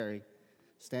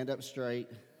Stand up straight.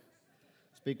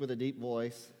 Speak with a deep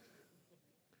voice.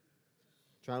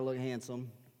 Try to look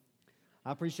handsome.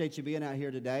 I appreciate you being out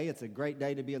here today. It's a great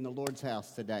day to be in the Lord's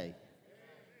house today.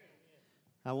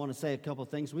 I want to say a couple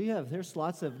things. There's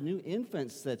lots of new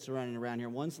infants that's running around here.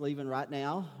 One's leaving right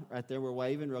now. Right there, we're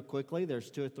waving real quickly. There's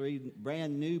 2 or 3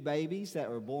 brand new babies that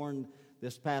were born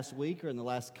this past week or in the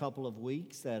last couple of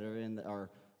weeks that are in our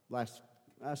last.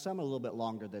 Some a little bit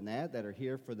longer than that are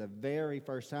here for the very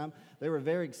first time. They were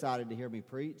very excited to hear me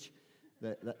preach.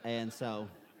 And so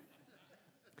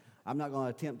I'm not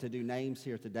going to attempt to do names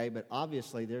here today, but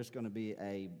obviously there's going to be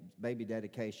a baby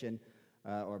dedication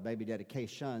or baby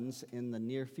dedications in the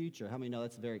near future. How many know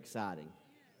that's very exciting?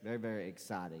 Very, very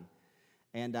exciting.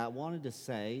 And I wanted to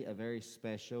say a very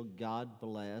special God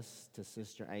bless to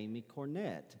Sister Amy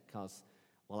Cornett, because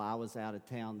while I was out of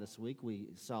town this week, we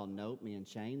saw note, me and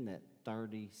Shane, that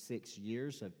 36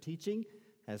 years of teaching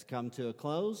has come to a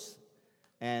close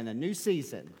and a new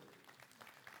season.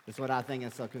 That's what I think.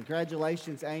 And so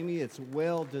congratulations, Amy. It's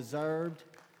well deserved.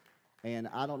 And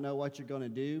I don't know what you're going to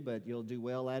do, but you'll do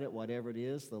well at it, whatever it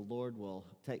is. The Lord will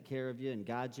take care of you and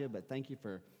guide you. But thank you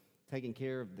for taking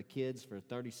care of the kids for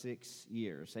 36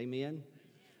 years. Amen?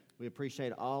 We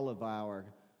appreciate all of our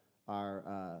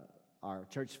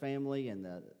church family and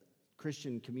the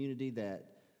Christian community that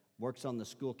works on the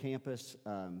school campus.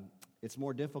 It's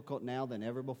more difficult now than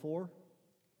ever before.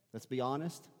 Let's be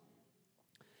honest.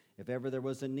 If ever there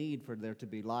was a need for there to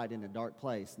be light in a dark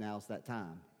place, now's that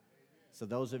time. So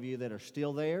those of you that are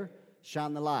still there,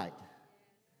 shine the light.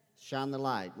 Shine the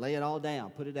light. Lay it all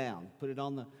down. Put it down. Put it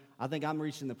on the... I think I'm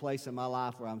reaching the place in my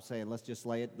life where I'm saying, let's just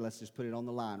put it on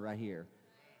the line right here.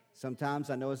 Sometimes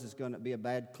I know this is going to be a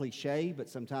bad cliche, but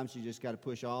sometimes you just got to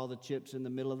push all the chips in the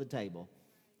middle of the table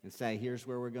and say, here's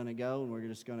where we're going to go, and we're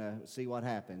just going to see what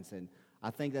happens. And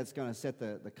I think that's going to set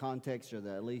the context, or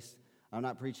at least, I'm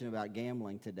not preaching about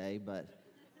gambling today, but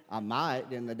I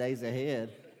might in the days ahead.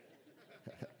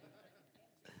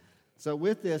 So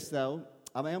with this, though,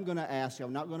 I am going to ask you,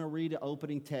 I'm not going to read the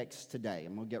opening text today.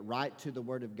 I'm going to get right to the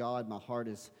Word of God. My heart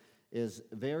is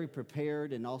very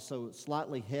prepared and also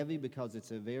slightly heavy because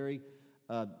it's a very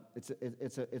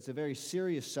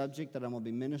serious subject that I'm going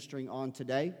to be ministering on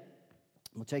today.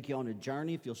 We'll take you on a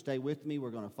journey. If you'll stay with me,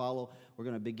 we're going to follow. We're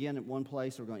going to begin at one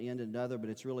place, we're going to end at another, but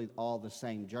it's really all the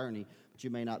same journey. But you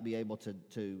may not be able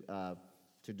to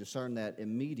discern that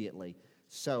immediately.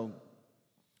 So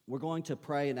we're going to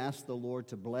pray and ask the Lord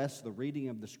to bless the reading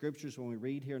of the Scriptures when we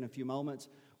read here in a few moments.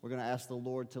 We're going to ask the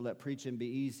Lord to let preaching be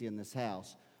easy in this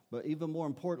house. But even more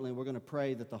importantly, we're going to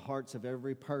pray that the hearts of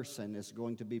every person is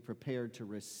going to be prepared to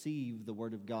receive the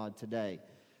Word of God today.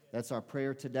 That's our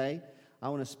prayer today. I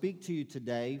want to speak to you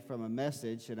today from a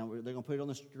message, and they're going to put it on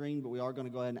the screen, but we are going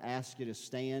to go ahead and ask you to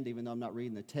stand, even though I'm not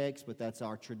reading the text, but that's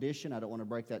our tradition. I don't want to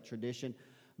break that tradition.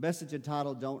 Message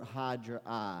entitled, Don't Hide Your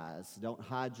Eyes. Don't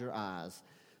hide your eyes.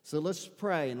 So let's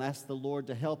pray and ask the Lord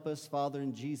to help us. Father,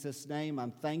 in Jesus' name,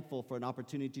 I'm thankful for an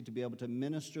opportunity to be able to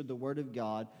minister the Word of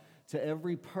God to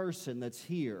every person that's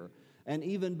here and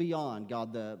even beyond.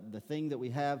 God, the thing that we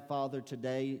have, Father,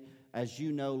 today, as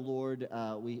you know, Lord,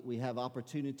 we have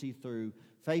opportunity through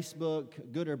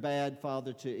Facebook, good or bad,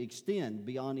 Father, to extend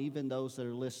beyond even those that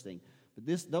are listening.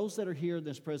 But those that are here in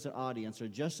this present audience are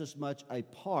just as much a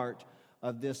part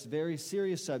of this very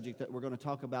serious subject that we're going to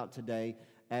talk about today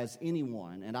as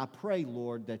anyone. And I pray,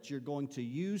 Lord, that you're going to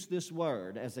use this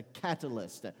word as a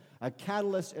catalyst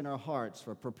in our hearts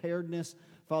for preparedness,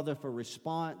 Father, for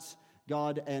response,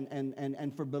 God,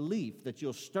 and for belief, that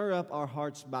you'll stir up our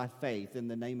hearts by faith in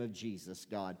the name of Jesus,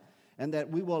 God. And that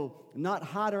we will not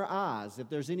hide our eyes. If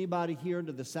there's anybody here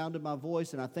under the sound of my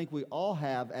voice, and I think we all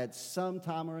have at some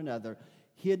time or another,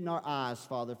 hidden our eyes,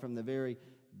 Father, from the very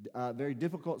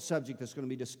difficult subject that's going to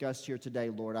be discussed here today,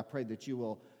 Lord. I pray that you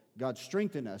will, God,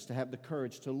 strengthen us to have the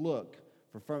courage to look.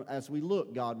 For as we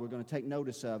look, God, we're going to take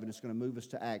notice of, and it's going to move us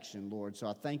to action, Lord. So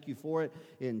I thank you for it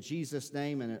in Jesus'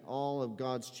 name, and all of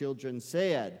God's children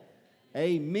said,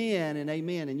 amen and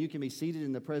amen. And you can be seated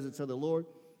in the presence of the Lord.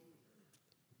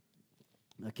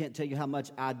 I can't tell you how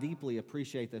much I deeply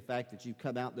appreciate the fact that you've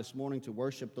come out this morning to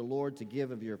worship the Lord, to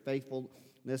give of your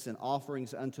faithfulness and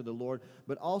offerings unto the Lord,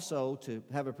 but also to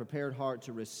have a prepared heart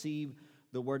to receive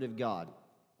the Word of God.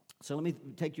 So let me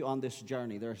take you on this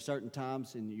journey. There are certain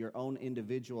times in your own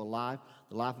individual life,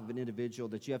 the life of an individual,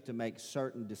 that you have to make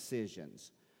certain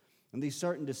decisions. And these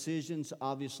certain decisions,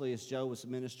 obviously, as Joe was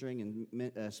ministering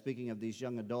and speaking of these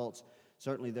young adults,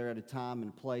 certainly they're at a time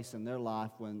and place in their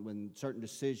life when certain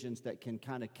decisions that can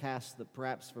kind of cast,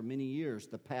 perhaps for many years,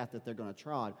 the path that they're going to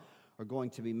trod are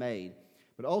going to be made.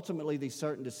 But ultimately, these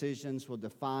certain decisions will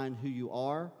define who you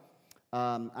are.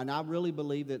 And I really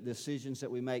believe that decisions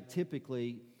that we make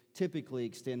typically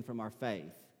extend from our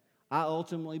faith. I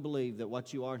ultimately believe that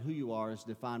what you are and who you are is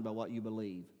defined by what you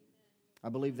believe. I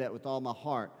believe that with all my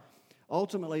heart.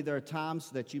 Ultimately, there are times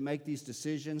that you make these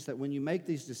decisions, that when you make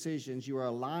these decisions, you are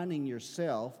aligning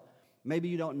yourself. Maybe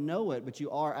you don't know it, but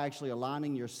you are actually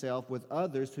aligning yourself with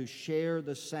others who share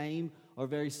the same or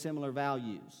very similar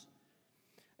values.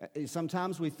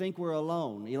 Sometimes we think we're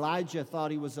alone. Elijah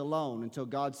thought he was alone until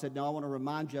God said, no, I want to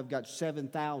remind you, I've got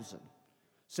 7,000.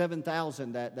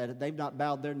 7,000 that they've not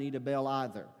bowed their knee to Baal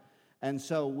either. And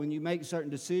so when you make certain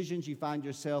decisions, you find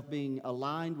yourself being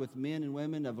aligned with men and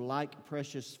women of like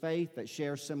precious faith that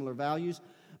share similar values.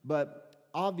 But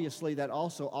obviously that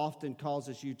also often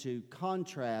causes you to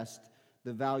contrast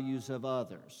the values of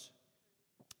others.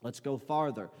 Let's go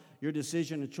farther. Your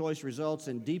decision and choice results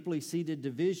in deeply seated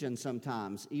division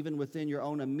sometimes, even within your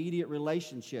own immediate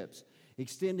relationships,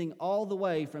 extending all the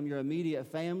way from your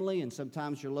immediate family and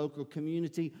sometimes your local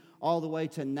community all the way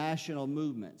to national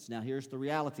movements. Now, here's the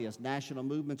reality. As national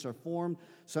movements are formed,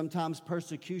 sometimes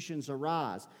persecutions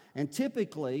arise. And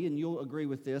typically, and you'll agree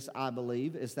with this, I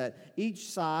believe, is that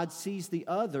each side sees the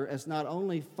other as not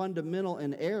only fundamental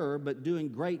in error, but doing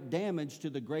great damage to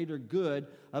the greater good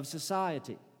of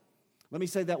society. Let me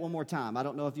say that one more time. I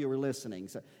don't know if you were listening.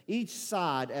 So each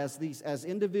side, as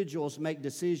individuals make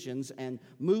decisions and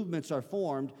movements are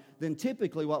formed, then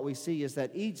typically what we see is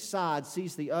that each side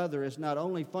sees the other as not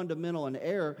only fundamental in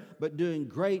error, but doing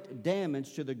great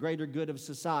damage to the greater good of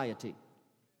society.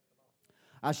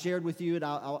 I shared with you,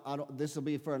 and this will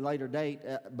be for a later date,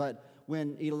 but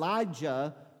when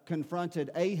Elijah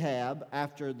confronted Ahab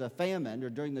after the famine or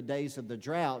during the days of the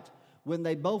drought, when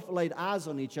they both laid eyes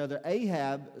on each other,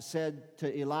 Ahab said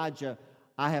to Elijah,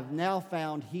 I have now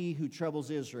found he who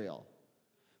troubles Israel.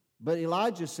 But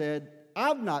Elijah said,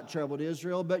 I've not troubled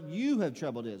Israel, but you have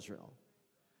troubled Israel.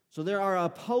 So there are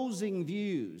opposing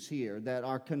views here that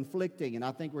are conflicting, and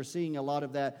I think we're seeing a lot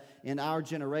of that in our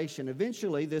generation.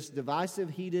 Eventually, this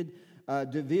divisive, heated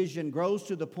division grows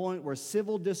to the point where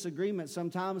civil disagreement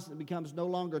sometimes becomes no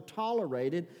longer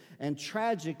tolerated, and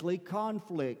tragically,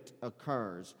 conflict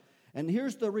occurs. And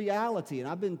here's the reality, and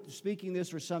I've been speaking this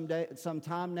for some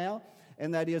time now,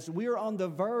 and that is we're on the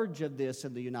verge of this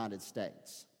in the United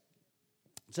States.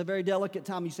 It's a very delicate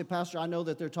time. You say, Pastor, I know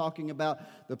that they're talking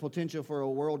about the potential for a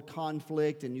world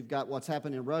conflict, and you've got what's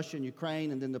happened in Russia and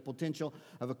Ukraine, and then the potential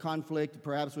of a conflict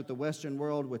perhaps with the Western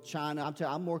world, with China.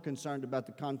 I'm more concerned about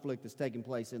the conflict that's taking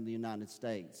place in the United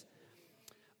States.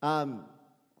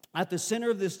 At the center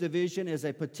of this division is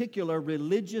a particular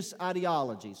religious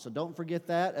ideology. So don't forget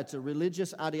that. It's a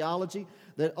religious ideology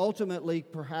that ultimately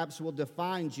perhaps will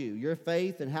define you, your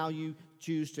faith, and how you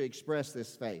choose to express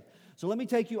this faith. So let me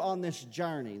take you on this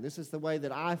journey. This is the way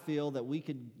that I feel that we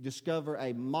could discover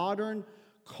a modern,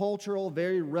 cultural,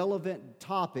 very relevant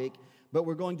topic, but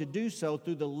we're going to do so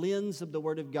through the lens of the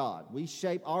Word of God.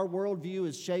 Our worldview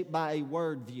is shaped by a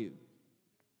worldview.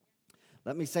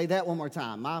 Let me say that one more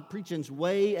time. My preaching's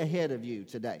way ahead of you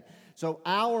today. So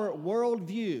our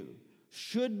worldview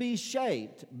should be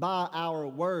shaped by our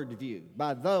worldview,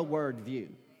 by the worldview.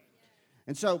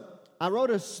 And so I wrote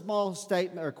a small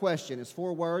statement or question. It's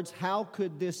 4 words. How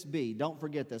could this be? Don't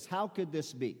forget this. How could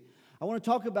this be? I want to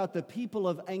talk about the people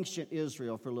of ancient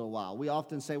Israel for a little while. We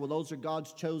often say, well, those are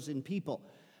God's chosen people.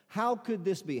 How could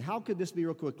this be? How could this be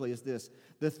real quickly is this.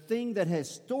 The thing that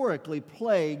historically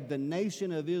plagued the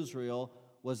nation of Israel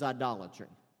was idolatry.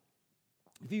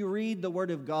 If you read the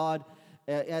Word of God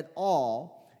at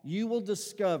all, you will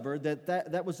discover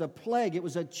that was a plague. It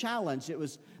was a challenge. It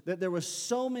was that there were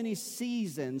so many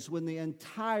seasons when the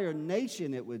entire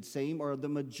nation, it would seem, or the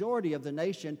majority of the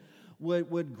nation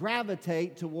would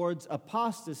gravitate towards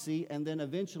apostasy and then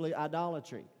eventually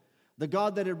idolatry. The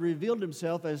God that had revealed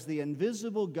himself as the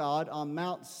invisible God on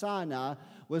Mount Sinai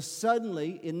was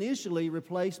initially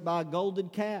replaced by a golden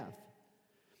calf.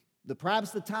 Perhaps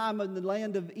the time in the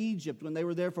land of Egypt when they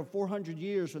were there for 400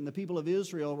 years, when the people of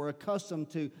Israel were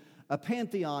accustomed to a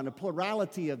pantheon, a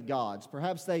plurality of gods.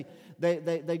 Perhaps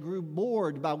they grew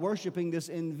bored by worshiping this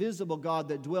invisible God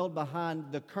that dwelled behind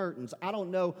the curtains. I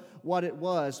don't know what it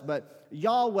was, but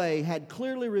Yahweh had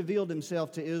clearly revealed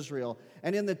himself to Israel.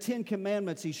 And in the 10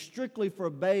 Commandments, he strictly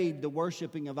forbade the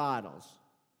worshiping of idols.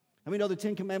 And we know the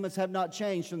 10 Commandments have not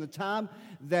changed from the time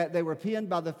that they were penned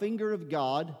by the finger of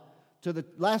God to the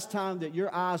last time that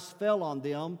your eyes fell on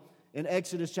them in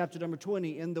Exodus chapter number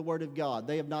 20 in the Word of God.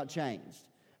 They have not changed.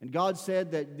 And God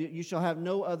said that you shall have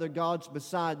no other gods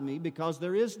beside me because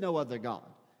there is no other God.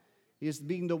 He is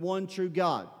being the one true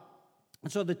God.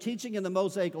 And so the teaching in the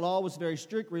Mosaic Law was very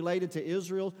strict, related to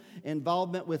Israel's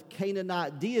involvement with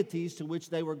Canaanite deities to which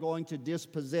they were going to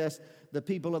dispossess the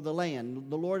people of the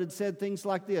land. The Lord had said things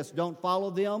like this: don't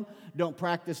follow them, don't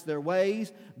practice their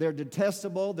ways, they're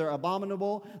detestable, they're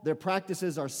abominable, their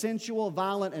practices are sensual,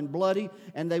 violent, and bloody,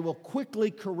 and they will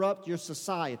quickly corrupt your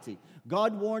society.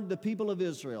 God warned the people of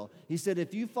Israel. He said,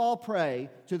 if you fall prey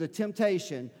to the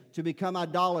temptation to become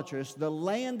idolatrous, the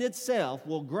land itself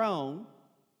will groan,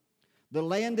 the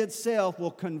land itself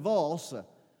will convulse,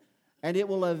 and it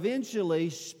will eventually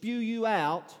spew you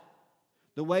out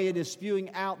the way it is spewing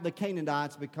out the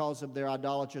Canaanites because of their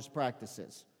idolatrous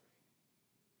practices.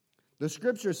 The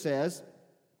Scripture says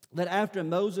that after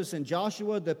Moses and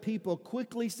Joshua, the people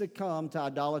quickly succumbed to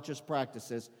idolatrous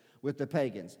practices with the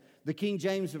pagans. The King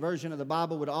James Version of the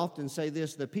Bible would often say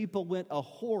this: the people went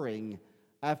a-whoring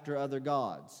after other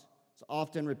gods. It's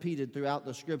often repeated throughout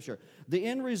the Scripture. The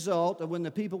end result of when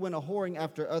the people went a-whoring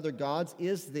after other gods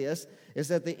is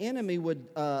that the enemy would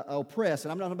oppress,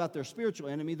 and I'm not talking about their spiritual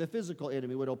enemy, the physical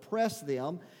enemy would oppress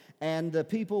them, and the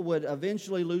people would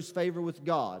eventually lose favor with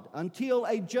God until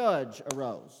a judge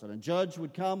arose. And a judge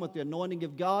would come with the anointing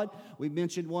of God. We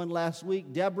mentioned one last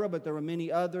week, Deborah, but there were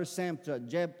many others, Samson,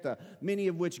 Jephthah, many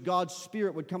of which God's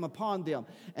Spirit would come upon them.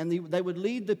 And they would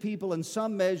lead the people in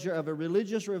some measure of a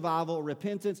religious revival,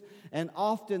 repentance, and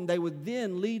often they would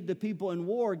then lead the people in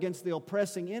war against the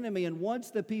oppressing enemy. And once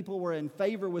the people were in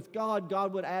favor with God,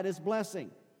 God would add His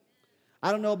blessing.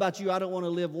 I don't know about you, I don't want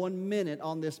to live 1 minute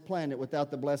on this planet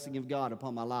without the blessing of God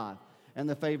upon my life and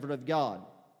the favor of God.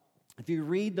 If you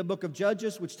read the book of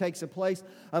Judges, which takes a place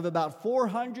of about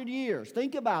 400 years,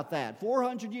 think about that,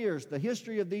 400 years, the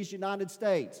history of these United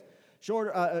States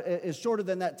is shorter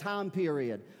than that time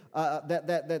period.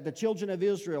 That the children of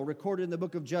Israel recorded in the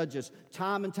book of Judges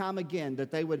time and time again, that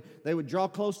they would draw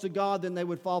close to God, then they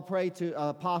would fall prey to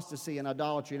apostasy and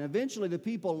idolatry. And eventually the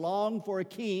people longed for a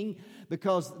king,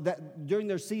 because during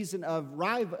their season of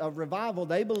revival,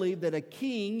 they believed that a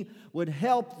king would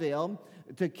help them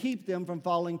to keep them from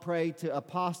falling prey to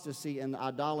apostasy and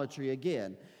idolatry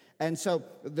again. And so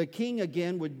the king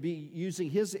again would be using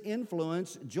his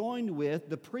influence, joined with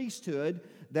the priesthood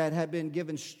that had been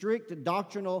given strict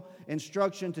doctrinal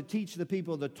instruction to teach the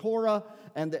people the Torah.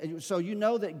 And so you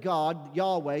know that God,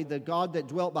 Yahweh, the God that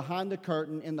dwelt behind the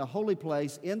curtain in the holy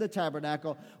place, in the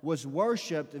tabernacle, was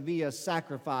worshipped via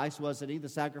sacrifice, wasn't he? The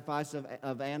sacrifice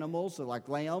of animals, so like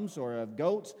lambs or of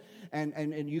goats.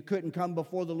 And you couldn't come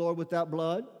before the Lord without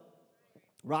blood,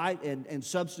 right? And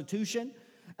substitution.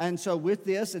 And so with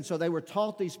this, and so they were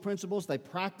taught these principles, they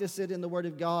practiced it in the Word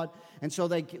of God, and so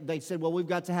they said, well, we've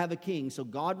got to have a king. So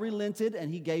God relented,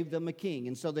 and He gave them a king.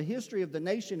 And so the history of the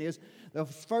nation is, the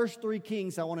first 3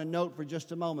 kings I want to note for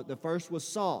just a moment. The first was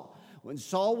Saul. When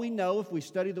Saul, we know, if we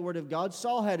study the Word of God,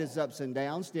 Saul had his ups and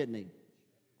downs, didn't he?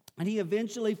 And he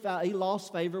eventually he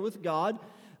lost favor with God,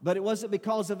 but it wasn't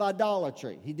because of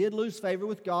idolatry. He did lose favor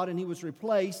with God, and he was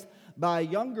replaced by a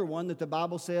younger one that the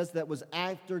Bible says that was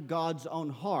after God's own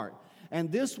heart.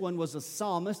 And this one was a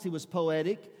psalmist. He was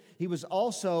poetic. He was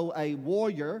also a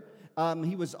warrior.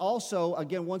 He was also,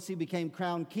 again, once he became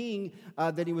crowned king,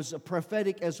 that he was a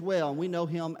prophetic as well. And we know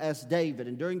him as David.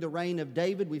 And during the reign of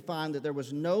David, we find that there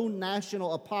was no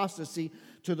national apostasy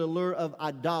to the lure of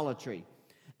idolatry.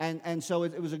 And so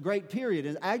it was a great period.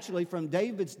 And actually, from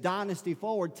David's dynasty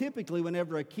forward, typically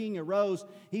whenever a king arose,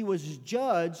 he was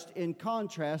judged in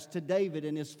contrast to David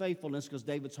in his faithfulness, because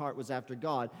David's heart was after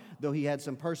God, though he had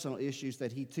some personal issues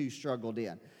that he too struggled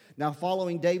in. Now,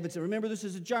 following David's, remember this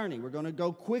is a journey. We're going to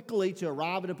go quickly to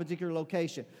arrive at a particular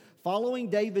location. Following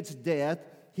David's death,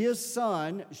 his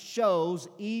son shows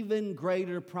even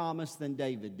greater promise than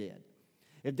David did.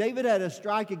 If David had a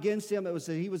strike against him, it was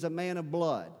that he was a man of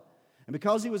blood. And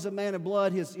because he was a man of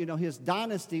blood, his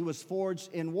dynasty was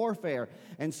forged in warfare.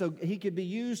 And so he could be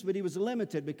used, but he was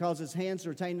limited because his hands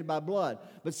were tainted by blood.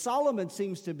 But Solomon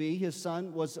seems to be, his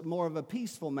son, was more of a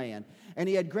peaceful man. And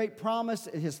he had great promise.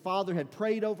 His father had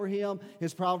prayed over him.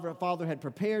 His father had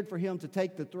prepared for him to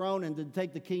take the throne and to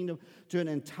take the kingdom to an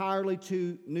entirely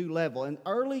new level. And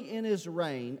early in his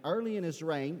reign,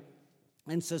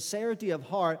 in sincerity of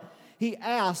heart, he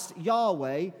asked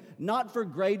Yahweh not for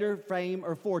greater fame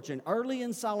or fortune. Early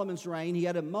in Solomon's reign, he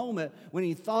had a moment when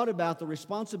he thought about the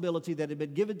responsibility that had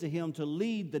been given to him to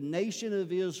lead the nation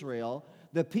of Israel,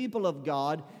 the people of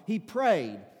God. He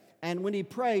prayed. And when he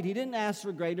prayed, he didn't ask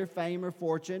for greater fame or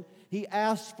fortune. He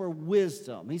asked for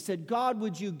wisdom. He said, God,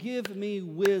 would you give me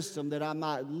wisdom that I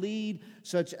might lead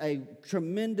such a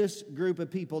tremendous group of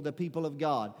people, the people of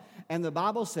God. And the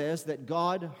Bible says that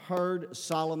God heard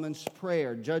Solomon's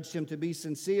prayer, judged him to be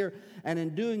sincere, and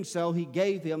in doing so, he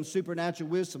gave him supernatural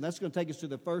wisdom. That's going to take us to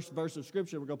the first verse of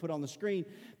Scripture we're going to put on the screen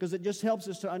because it just helps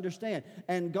us to understand.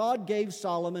 And God gave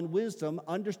Solomon wisdom,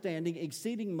 understanding,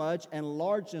 exceeding much, and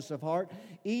largeness of heart,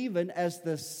 even as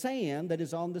the sand that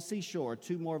is on the seashore.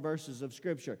 2 more verses of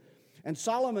Scripture. And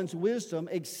Solomon's wisdom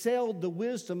excelled the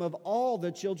wisdom of all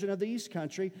the children of the east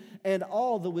country and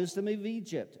all the wisdom of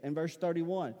Egypt. In verse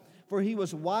 31, for he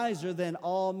was wiser than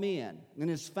all men, and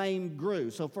his fame grew.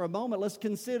 So for a moment, let's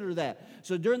consider that.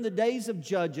 So during the days of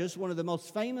Judges, one of the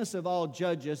most famous of all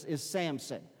judges is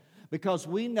Samson, because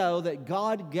we know that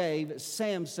God gave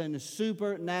Samson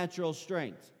supernatural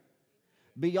strength,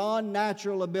 beyond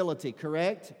natural ability,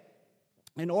 correct?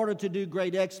 In order to do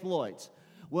great exploits.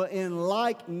 Well, in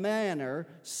like manner,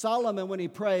 Solomon, when he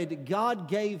prayed, God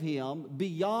gave him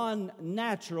beyond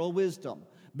natural wisdom,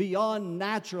 beyond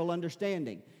natural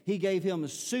understanding. He gave him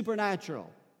supernatural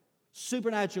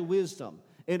wisdom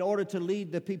in order to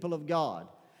lead the people of God.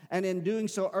 And in doing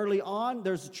so early on,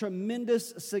 there's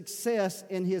tremendous success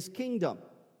in his kingdom.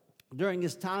 During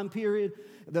his time period,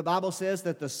 the Bible says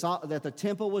that the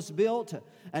temple was built,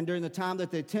 and during the time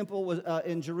that the temple was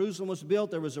in Jerusalem was built,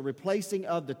 there was a replacing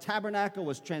of the tabernacle,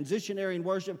 was transitionary in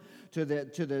worship to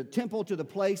the temple, to the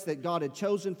place that God had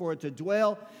chosen for it to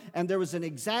dwell. And there was an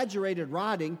exaggerated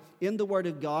writing in the Word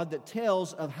of God that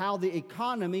tells of how the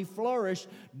economy flourished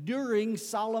during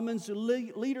Solomon's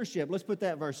leadership. Let's put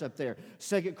that verse up there.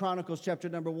 2 Chronicles chapter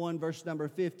number 1, verse number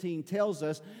 15 tells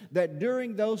us that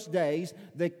during those days,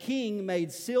 the king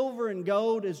made silver and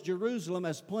gold as Jerusalem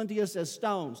as plenteous as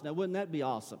stones. Now, wouldn't that be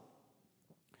awesome?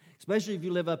 Especially if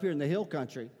you live up here in the hill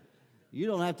country. You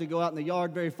don't have to go out in the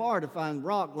yard very far to find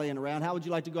rock laying around. How would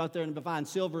you like to go out there and find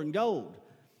silver and gold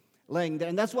laying there?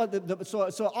 And that's what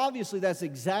so obviously that's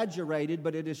exaggerated,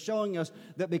 but it is showing us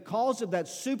that because of that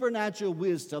supernatural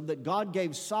wisdom that God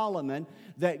gave Solomon,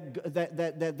 that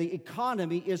the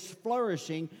economy is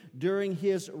flourishing during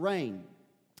his reign.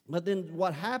 But then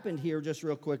what happened here, just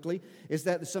real quickly, is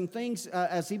that some things,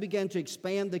 as he began to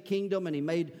expand the kingdom and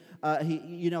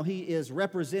he is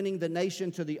representing the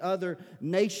nation to the other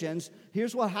nations.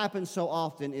 Here's what happens so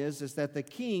often is that the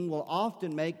king will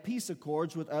often make peace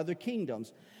accords with other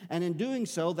kingdoms. And in doing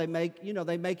so, they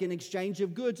make an exchange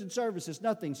of goods and services.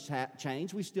 Nothing's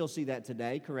changed. We still see that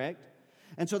today, correct?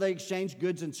 And so they exchange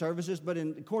goods and services, but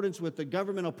in accordance with the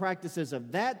governmental practices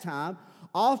of that time,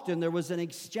 often there was an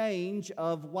exchange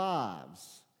of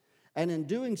wives. And in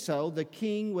doing so, the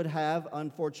king would have,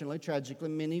 unfortunately, tragically,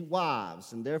 many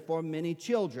wives, and therefore many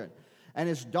children. And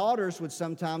his daughters would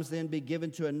sometimes then be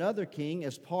given to another king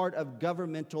as part of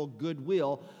governmental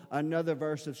goodwill. Another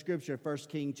verse of Scripture, 1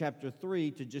 Kings chapter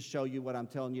 3, to just show you what I'm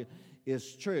telling you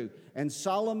is true. And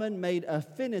Solomon made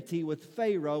affinity with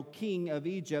Pharaoh, king of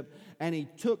Egypt, and he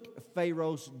took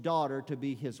Pharaoh's daughter to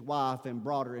be his wife and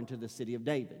brought her into the city of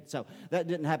David. So that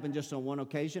didn't happen just on one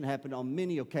occasion, it happened on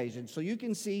many occasions. So you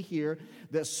can see here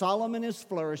that Solomon is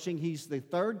flourishing. He's the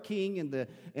third king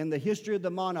in the history of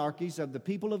the monarchies of the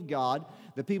people of God.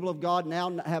 The people of God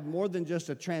now have more than just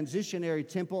a transitionary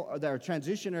temple, or their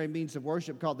transitionary means of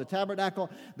worship called the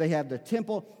tabernacle. They have the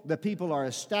temple. The people are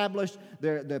established.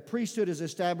 The priesthood is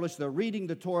established. They're reading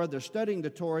the Torah. They're studying the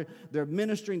Torah. They're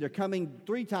ministering. They're coming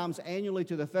 3 times annually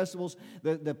to the festivals.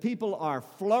 The people are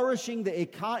flourishing.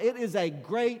 It is a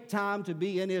great time to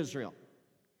be in Israel.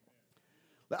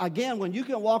 Again, when you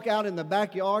can walk out in the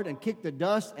backyard and kick the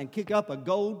dust and kick up a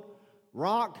gold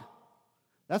rock,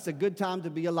 that's a good time to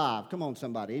be alive. Come on,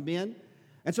 somebody. Amen?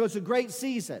 And so it's a great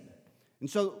season. And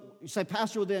so you say,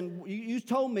 Pastor, well then, you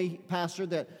told me, Pastor,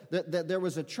 that there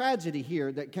was a tragedy here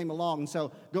that came along. And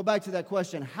so go back to that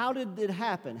question. How did it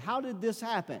happen? How did this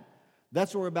happen?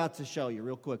 That's what we're about to show you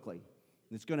real quickly.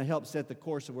 And it's going to help set the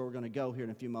course of where we're going to go here in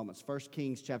a few moments. 1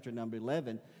 Kings chapter number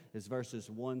 11 is verses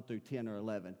 1 through 10 or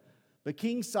 11. But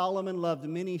King Solomon loved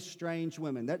many strange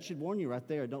women. That should warn you right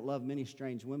there. Don't love many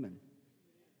strange women.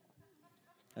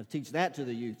 I'll teach that to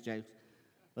the youth, James.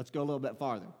 Let's go a little bit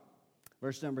farther.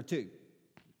 Verse number 2.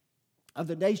 Of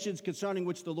the nations concerning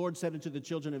which the Lord said unto the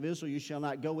children of Israel, you shall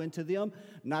not go into them,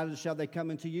 neither shall they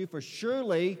come into you, for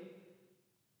surely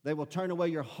they will turn away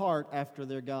your heart after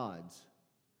their gods.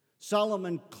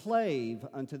 Solomon clave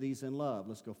unto these in love.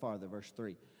 Let's go farther, verse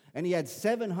 3. And he had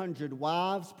 700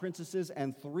 wives, princesses,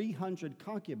 and 300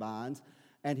 concubines,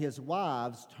 and his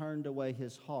wives turned away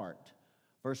his heart.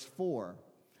 Verse 4.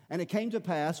 And it came to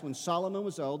pass, when Solomon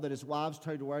was old, that his wives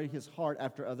turned away his heart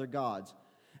after other gods.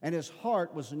 And his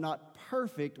heart was not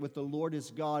perfect with the Lord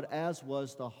his God, as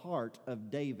was the heart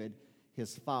of David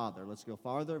his father. Let's go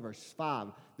farther. Verse 5.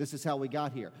 This is how we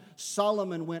got here.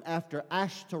 Solomon went after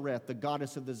Ashtoreth, the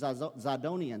goddess of the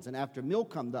Zidonians, and after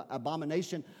Milcom, the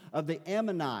abomination of the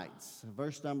Ammonites.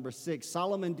 Verse number 6.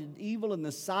 Solomon did evil in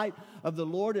the sight of the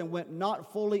Lord and went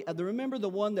not fully. Remember the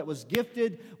one that was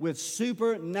gifted with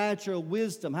supernatural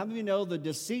wisdom. How many of you know the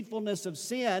deceitfulness of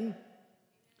sin?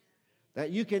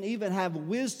 That you can even have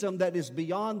wisdom that is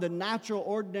beyond the natural,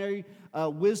 ordinary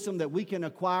wisdom that we can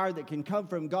acquire, that can come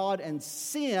from God, and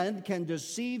sin can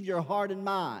deceive your heart and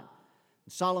mind.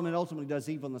 Solomon ultimately does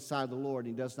evil in the sight of the Lord.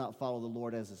 He does not follow the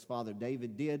Lord as his father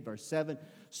David did. Verse 7,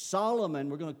 Solomon,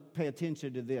 we're going to pay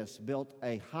attention to this, built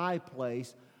a high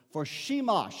place for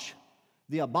Shemosh,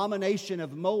 the abomination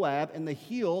of Moab, and the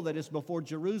hill that is before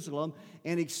Jerusalem,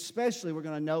 and especially, we're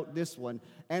going to note this one,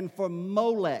 and for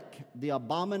Molech, the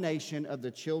abomination of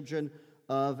the children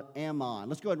of Ammon.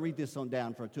 Let's go ahead and read this on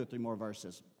down for 2 or 3 more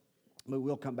verses. But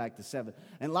we'll come back to 7.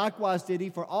 And likewise did he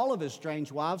for all of his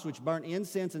strange wives, which burnt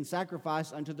incense and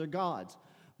sacrifice unto their gods.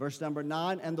 Verse number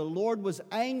 9, and the Lord was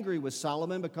angry with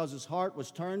Solomon because his heart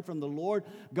was turned from the Lord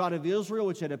God of Israel,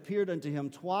 which had appeared unto him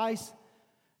twice.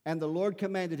 And the Lord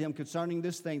commanded him concerning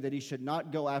this thing that he should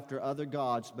not go after other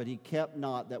gods, but he kept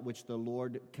not that which the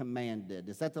Lord commanded.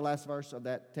 Is that the last verse of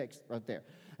that text right there?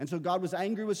 And so God was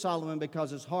angry with Solomon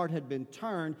because his heart had been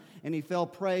turned and he fell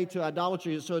prey to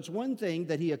idolatry. So it's one thing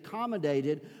that he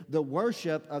accommodated the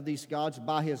worship of these gods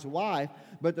by his wife,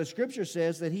 but the scripture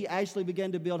says that he actually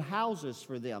began to build houses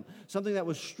for them, something that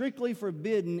was strictly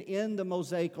forbidden in the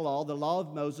Mosaic law, the law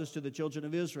of Moses, to the children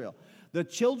of Israel. The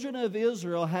children of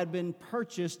Israel had been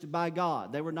purchased by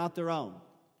God. They were not their own.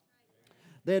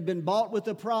 They had been bought with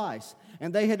a price,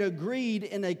 and they had agreed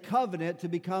in a covenant to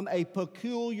become a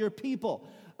peculiar people,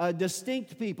 a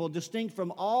distinct people, distinct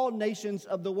from all nations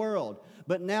of the world.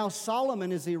 But now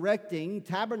Solomon is erecting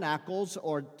tabernacles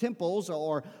or temples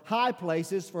or high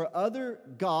places for other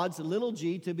gods, little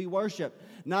g, to be worshipped,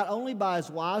 not only by his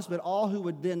wives, but all who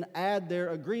would then add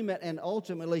their agreement, and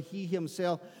ultimately he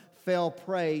himself fell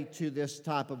prey to this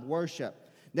type of worship.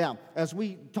 Now, as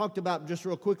we talked about just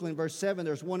real quickly in verse 7,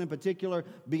 there's one in particular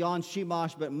beyond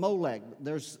Shemosh, but Molech.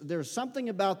 There's something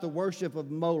about the worship of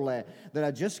Molech that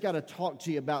I just got to talk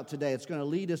to you about today. It's going to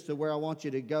lead us to where I want you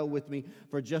to go with me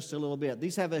for just a little bit.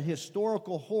 These have a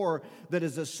historical horror that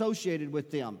is associated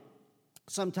with them.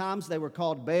 Sometimes they were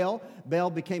called Baal. Baal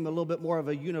became a little bit more of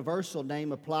a universal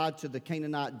name applied to the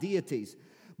Canaanite deities.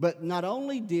 But not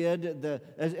only did,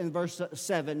 in verse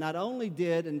 7, not only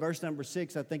did, in verse number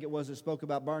 6, I think it was, it spoke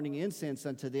about burning incense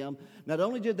unto them. Not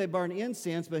only did they burn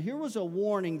incense, but here was a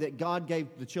warning that God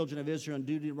gave the children of Israel in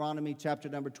Deuteronomy chapter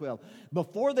number 12.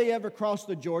 Before they ever crossed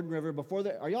the Jordan River,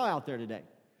 are y'all out there today?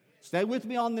 Stay with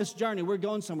me on this journey. We're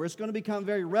going somewhere. It's going to become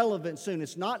very relevant soon.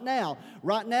 It's not now.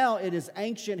 Right now, it is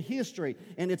ancient history,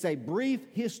 and it's a brief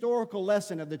historical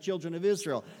lesson of the children of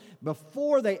Israel.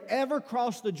 Before they ever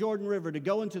crossed the Jordan River to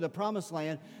go into the Promised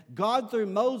Land, God, through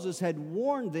Moses, had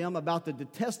warned them about the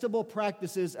detestable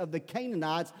practices of the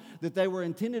Canaanites that they were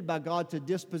intended by God to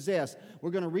dispossess.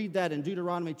 We're going to read that in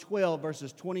Deuteronomy 12,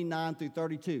 verses 29 through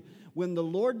 32. When the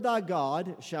Lord thy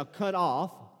God shall cut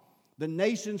off the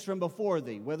nations from before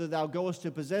thee, whether thou goest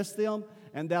to possess them,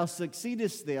 and thou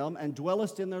succeedest them, and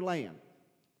dwellest in their land.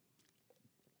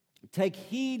 Take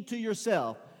heed to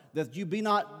yourself that you be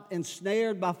not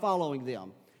ensnared by following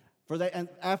them. And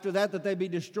after that they be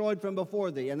destroyed from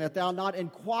before thee, and that thou not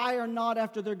inquire not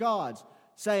after their gods,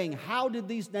 saying, how did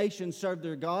these nations serve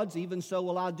their gods? Even so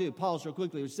will I do. Pause real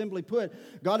quickly. Simply put,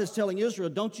 God is telling Israel,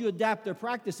 don't you adapt their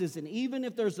practices. And even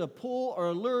if there's a pull or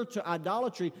allure to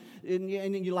idolatry, and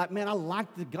you're like, man, I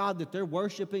like the God that they're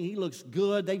worshiping. He looks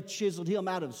good. They've chiseled him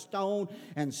out of stone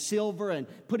and silver and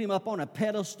put him up on a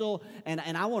pedestal. And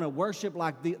I want to worship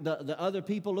like the other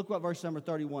people. Look what verse number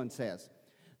 31 says.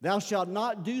 Thou shalt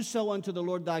not do so unto the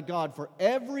Lord thy God, for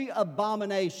every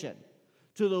abomination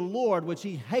to the Lord which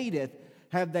he hateth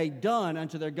have they done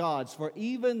unto their gods, for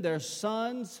even their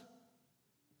sons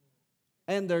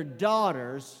and their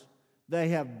daughters they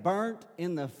have burnt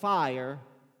in the fire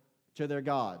to their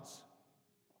gods.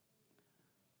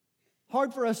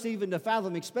 Hard for us even to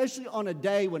fathom, especially on a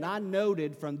day when I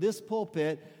noted from this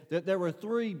pulpit that there were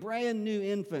 3 brand new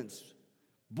infants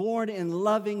born in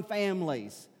loving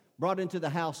families brought into the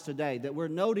house today, that we're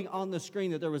noting on the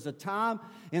screen that there was a time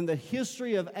in the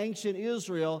history of ancient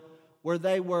Israel where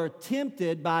they were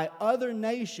tempted by other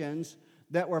nations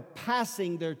that were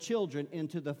passing their children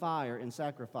into the fire in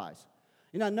sacrifice.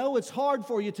 And I know it's hard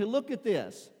for you to look at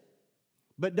this,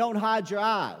 but don't hide your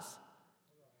eyes,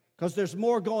 because there's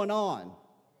more going on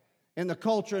in the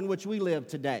culture in which we live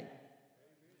today.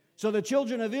 So the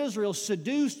children of Israel,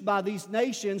 seduced by these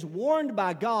nations, warned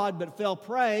by God, but fell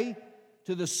prey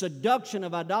to the seduction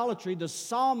of idolatry. The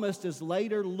psalmist is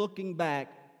later looking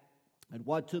back at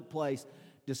what took place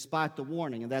despite the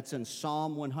warning. And that's in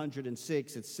Psalm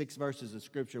 106. It's 6 verses of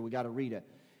Scripture. We got to read it.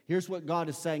 Here's what God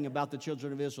is saying about the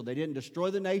children of Israel. They didn't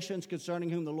destroy the nations concerning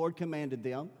whom the Lord commanded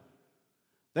them.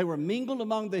 They were mingled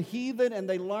among the heathen, and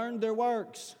they learned their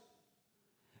works.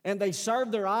 And they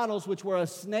served their idols, which were a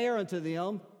snare unto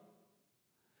them.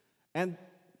 And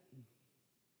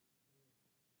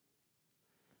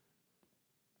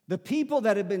the people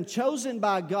that had been chosen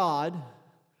by God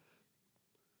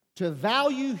to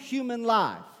value human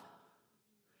life,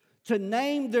 to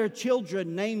name their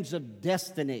children names of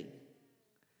destiny,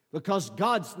 because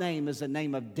God's name is a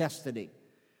name of destiny.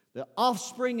 The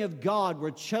offspring of God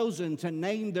were chosen to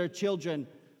name their children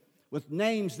with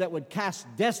names that would cast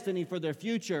destiny for their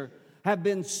future, have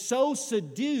been so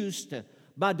seduced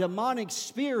by demonic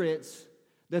spirits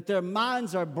that their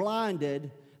minds are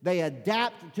blinded. They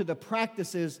adapt to the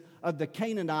practices of the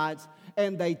Canaanites,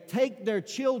 and they take their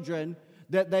children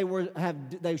that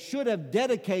they should have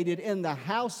dedicated in the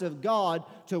house of God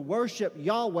to worship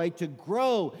Yahweh, to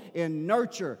grow in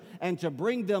nurture and to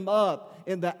bring them up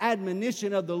in the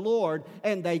admonition of the Lord,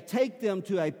 and they take them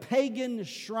to a pagan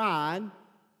shrine,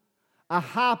 a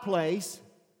high place,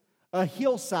 a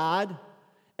hillside,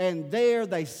 and there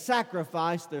they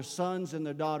sacrifice their sons and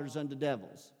their daughters unto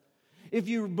devils. If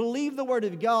you believe the Word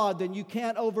of God, then you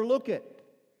can't overlook it.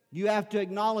 You have to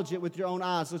acknowledge it with your own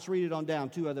eyes. Let's read it on down,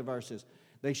 2 other verses.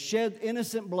 They shed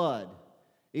innocent blood,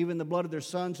 even the blood of their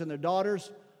sons and their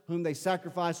daughters, whom they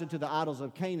sacrificed unto the idols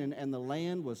of Canaan, and the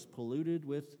land was polluted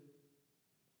with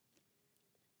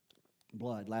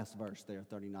blood. Last verse there,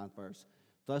 39th verse.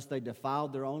 Thus they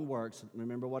defiled their own works.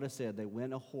 Remember what I said, they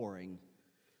went a-whoring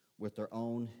with their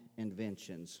own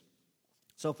inventions.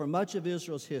 So for much of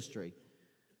Israel's history,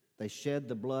 they shed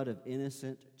the blood of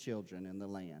innocent children in the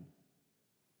land.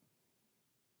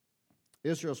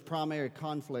 Israel's primary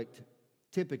conflict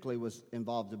typically was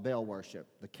involved in Baal worship,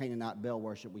 the Canaanite Baal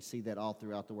worship. We see that all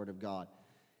throughout the Word of God.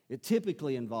 It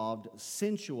typically involved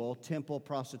sensual temple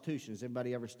prostitution. Has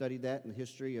anybody ever studied that in the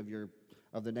history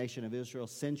of the nation of Israel?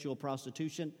 Sensual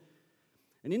prostitution.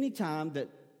 And any time that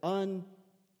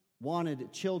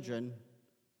unwanted children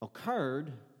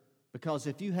occurred, because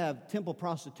if you have temple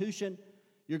prostitution,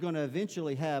 you're going to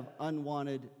eventually have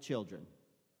unwanted children.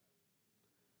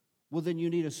 Well, then you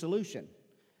need a solution.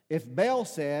 If Baal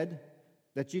said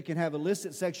that you can have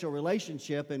illicit sexual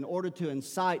relationship in order to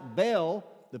incite Baal,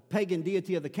 the pagan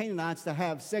deity of the Canaanites, to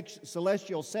have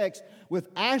celestial sex with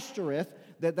Ashtoreth,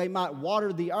 that they might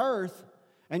water the earth,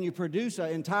 and you produce an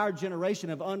entire generation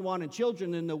of unwanted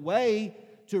children, then the way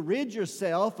to rid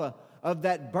yourself of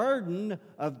that burden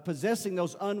of possessing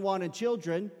those unwanted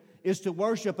children is to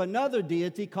worship another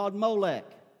deity called Molech.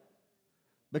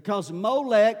 Because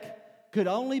Molech could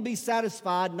only be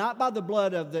satisfied not by the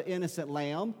blood of the innocent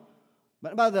lamb,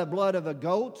 but by the blood of a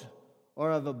goat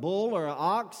or of a bull or an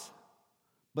ox,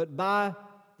 but by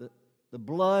the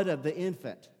blood of the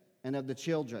infant and of the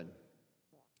children.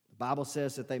 The Bible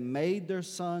says that they made their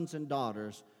sons and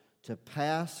daughters to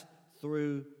pass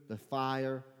through the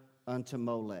fire unto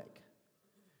Molech.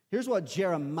 Here's what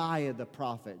Jeremiah the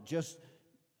prophet, just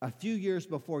a few years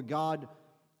before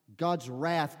God's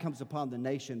wrath comes upon the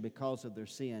nation because of their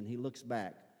sin, he looks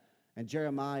back. And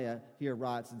Jeremiah here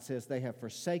writes and says, "They have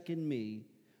forsaken me,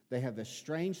 they have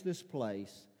estranged this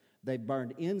place, they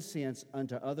burned incense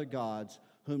unto other gods,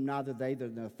 whom neither they nor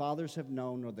their fathers have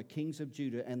known, nor the kings of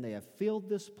Judah, and they have filled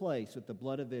this place with the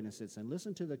blood of innocents." And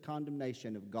listen to the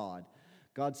condemnation of God.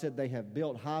 God said, "They have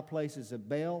built high places of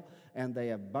Baal, and they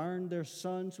have burned their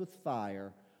sons with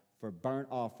fire for burnt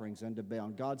offerings unto Baal."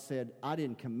 And God said, "I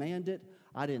didn't command it,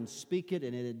 I didn't speak it,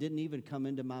 and it didn't even come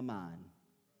into my mind."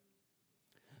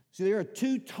 See, there are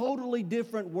two totally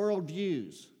different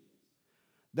worldviews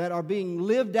that are being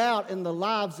lived out in the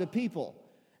lives of people.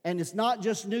 And it's not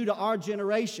just new to our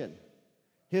generation.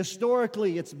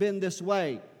 Historically, it's been this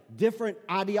way. Different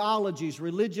ideologies,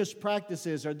 religious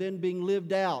practices are then being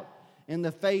lived out in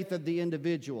the faith of the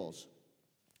individuals.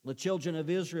 The children of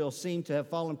Israel seem to have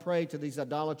fallen prey to these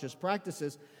idolatrous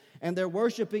practices, and they're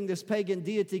worshiping this pagan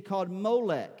deity called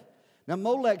Molech. Now,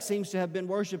 Molech seems to have been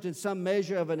worshipped in some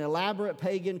measure of an elaborate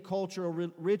pagan cultural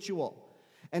ritual.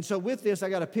 And so with this, I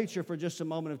got a picture for just a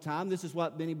moment of time. This is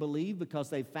what many believe because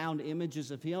they found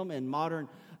images of him in modern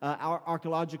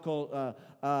archaeological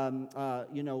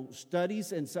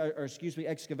studies and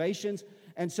excavations.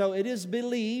 And so it is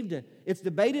believed, it's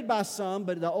debated by some,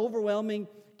 but the overwhelming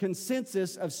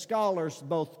consensus of scholars,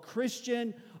 both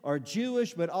Christian or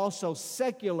Jewish, but also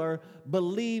secular,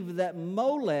 believe that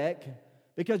Molech,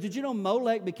 because did you know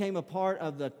Molech became a part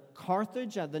of the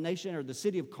Carthage, the nation, or the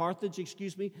city of Carthage,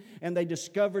 and they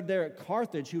discovered there at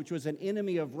Carthage, which was an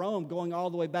enemy of Rome going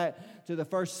all the way back to the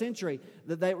first century,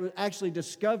 that they were actually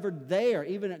discovered there,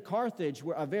 even at Carthage,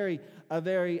 were a very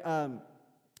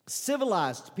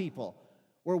civilized people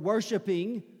were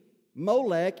worshiping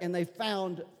Molech, and they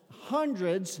found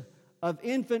hundreds of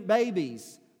infant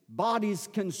babies, bodies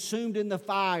consumed in the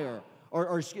fire,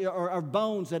 or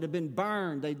bones that have been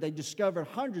burned. They discovered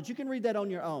hundreds. You can read that on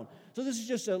your own. So this is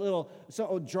just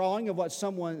a drawing of what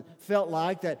someone felt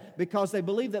like, that because they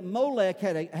believed that Molech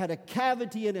had a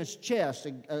cavity in his chest,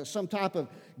 some type of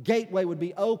gateway would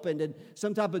be opened and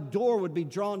some type of door would be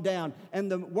drawn down,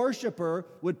 and the worshiper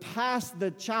would pass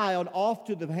the child off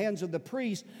to the hands of the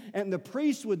priest, and the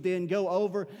priest would then go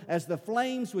over as the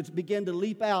flames would begin to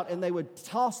leap out, and they would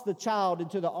toss the child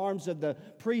into the arms of the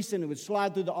priest, and it would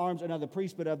slide through the arms, not of the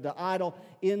priest, but of the idol,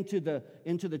 into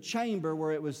the chamber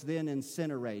where it was then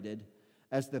incinerated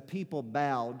as the people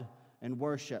bowed and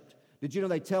worshiped. Did you know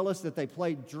they tell us that they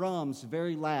played drums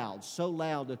very loud, so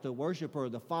loud that the worshiper,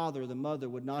 the father or the mother,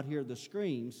 would not hear the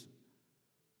screams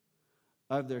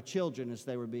of their children as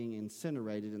they were being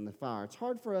incinerated in the fire? It's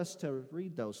hard for us to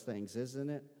read those things, isn't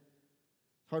it?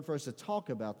 It's hard for us to talk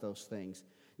about those things.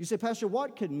 You say, Pastor,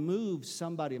 what could move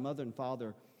somebody, a mother and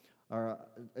father, or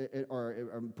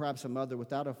perhaps a mother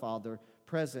without a father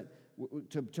present,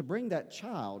 to bring that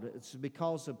child? It's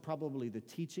because of probably the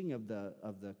teaching of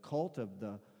the cult of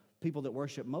the people that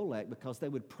worship Molech, because they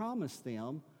would promise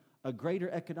them a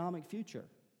greater economic future.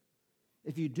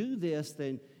 If you do this,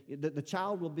 then the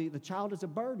child is a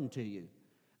burden to you.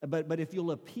 But if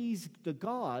you'll appease the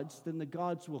gods, then the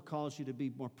gods will cause you to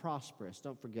be more prosperous.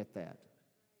 Don't forget that.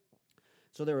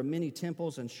 So there are many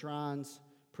temples and shrines,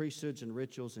 priesthoods and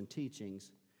rituals and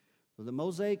teachings. So the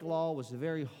Mosaic law was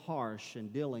very harsh in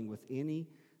dealing with any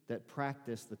that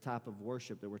practiced the type of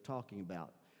worship that we're talking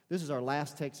about. This is our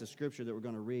last text of Scripture that we're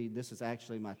going to read. This is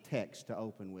actually my text to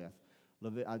open with.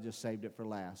 I just saved it for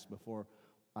last before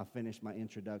I finish my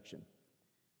introduction.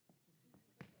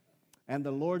 And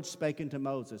the Lord spake unto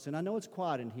Moses. And I know it's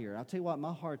quiet in here. I'll tell you what,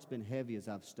 my heart's been heavy as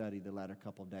I've studied the latter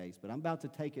couple of days. But I'm about to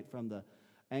take it from the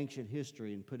ancient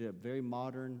history and put a very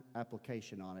modern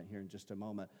application on it here in just a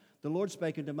moment. The Lord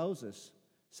spake unto Moses,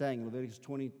 saying, Leviticus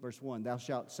 20, verse 1, Thou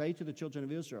shalt say to the children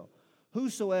of Israel,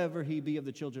 Whosoever he be of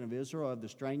the children of Israel, of the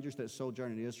strangers that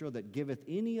sojourn in Israel, that giveth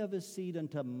any of his seed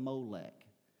unto Molech.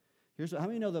 How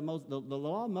many know the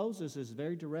law of Moses is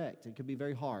very direct? It could be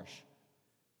very harsh.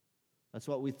 That's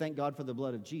what we thank God for the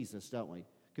blood of Jesus, don't we?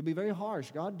 It could be very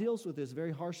harsh. God deals with this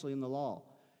very harshly in the law.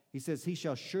 He says, He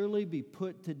shall surely be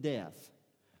put to death.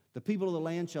 The people of the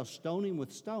land shall stone him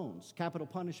with stones, capital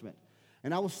punishment.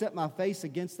 And I will set my face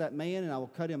against that man, and I will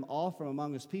cut him off from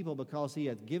among his people, because he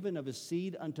hath given of his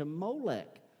seed unto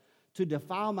Molech, to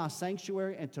defile my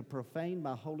sanctuary and to profane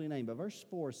my holy name. But verse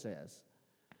 4 says,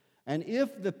 And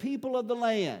if the people of the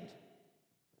land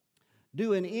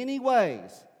do in any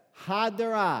ways hide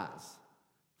their eyes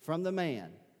from the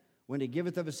man, when he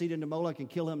giveth of his seed unto Molech,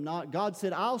 and kill him not, God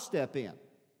said, I'll step in.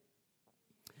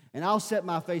 And I'll set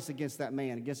my face against that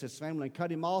man, against his family, and cut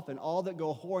him off, and all that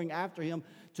go whoring after him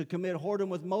to commit whoredom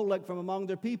with Molech from among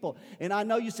their people. And I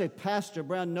know you say, Pastor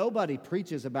Brown, nobody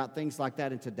preaches about things like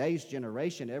that in today's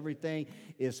generation. Everything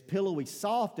is pillowy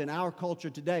soft in our culture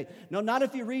today. No, not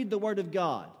if you read the Word of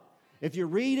God. If you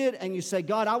read it and you say,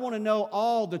 God, I want to know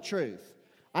all the truth.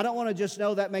 I don't want to just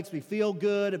know that makes me feel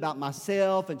good about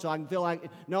myself, and so I can feel like,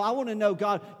 no, I want to know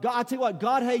God. I tell you what,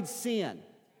 God hates sin.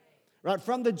 Right,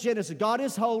 from the Genesis, God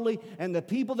is holy, and the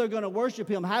people that are going to worship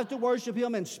Him have to worship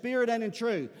Him in spirit and in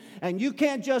truth. And you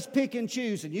can't just pick and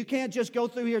choose, and you can't just go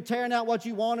through here tearing out what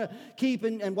you want to keep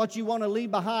and what you want to leave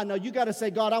behind. No, you got to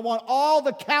say, God, I want all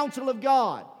the counsel of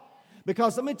God.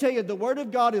 Because let me tell you, the Word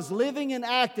of God is living and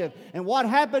active, and what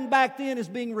happened back then is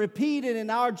being repeated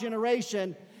in our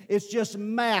generation. It's just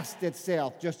masked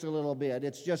itself just a little bit.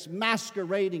 It's just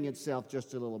masquerading itself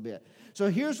just a little bit. So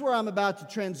here's where I'm about to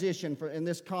transition in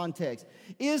this context.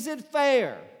 Is it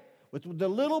fair, with the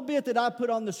little bit that I put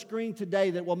on the screen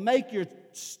today that will make your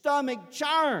stomach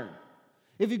churn,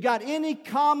 if you've got any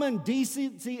common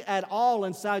decency at all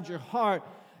inside your heart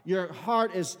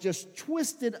is just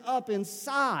twisted up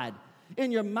inside.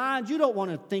 In your mind, you don't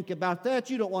want to think about that.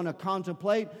 You don't want to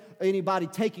contemplate anybody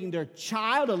taking their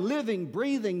child, a living,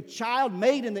 breathing child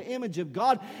made in the image of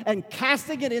God, and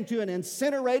casting it into an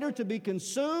incinerator to be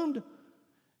consumed.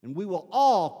 And we will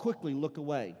all quickly look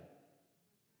away,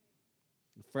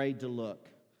 afraid to look.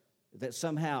 That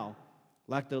somehow,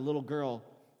 like the little girl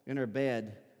in her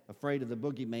bed, afraid of the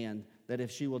boogeyman, that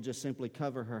if she will just simply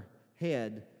cover her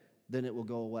head, then it will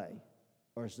go away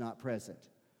or it's not present.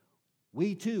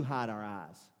 We too hide our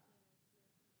eyes.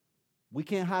 We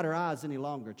can't hide our eyes any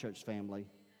longer, church family.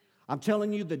 I'm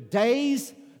telling you, the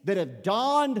days that have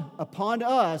dawned upon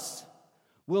us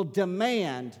will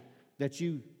demand that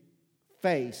you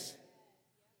face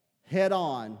head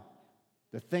on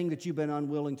the thing that you've been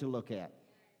unwilling to look at.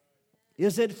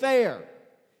 Is it fair?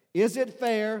 Is it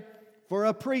fair for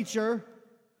a preacher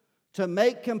to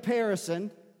make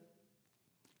comparison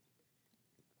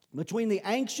between the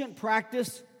ancient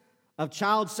practice of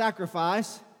child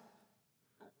sacrifice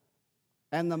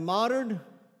and the modern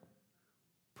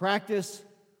practice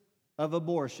of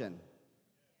abortion?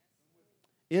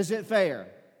 Is it fair?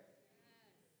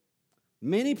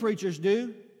 Many preachers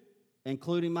do,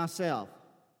 including myself.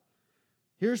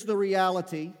 Here's the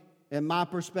reality in my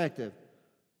perspective.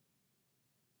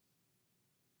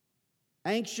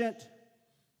 Ancient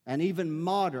and even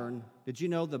modern, did you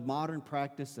know the modern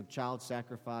practice of child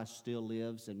sacrifice still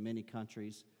lives in many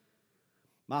countries?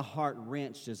 My heart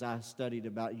wrenched as I studied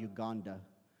about Uganda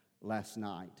last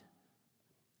night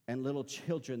and little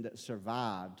children that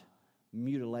survived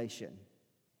mutilation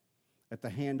at the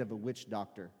hand of a witch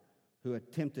doctor who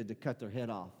attempted to cut their head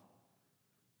off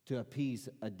to appease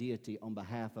a deity on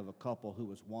behalf of a couple who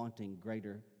was wanting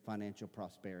greater financial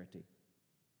prosperity.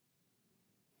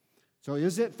 So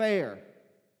is it fair?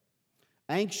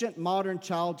 Ancient modern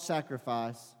child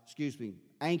sacrifice,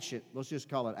 let's just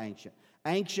call it ancient.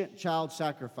 Ancient child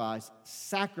sacrifice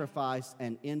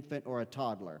an infant or a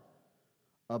toddler.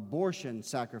 Abortion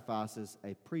sacrifices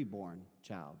a preborn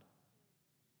child.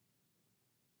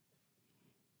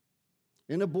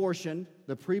 In abortion,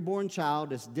 the preborn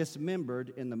child is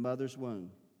dismembered in the mother's womb.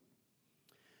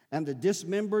 And the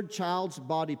dismembered child's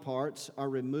body parts are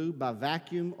removed by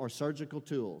vacuum or surgical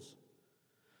tools.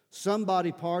 Some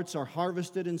body parts are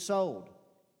harvested and sold,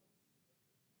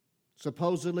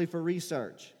 supposedly for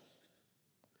research.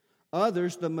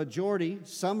 Others, the majority,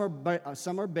 some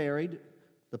are buried,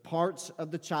 the parts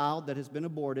of the child that has been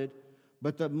aborted,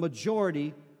 but the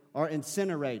majority are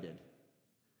incinerated.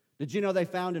 Did you know they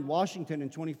found in Washington in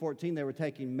 2014 they were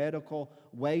taking medical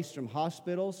waste from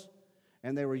hospitals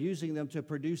and they were using them to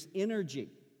produce energy?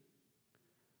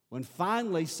 When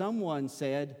finally someone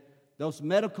said, those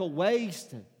medical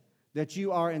waste that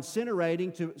you are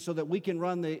incinerating so that we can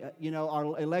run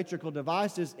our electrical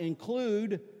devices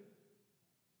include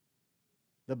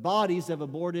the bodies of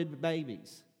aborted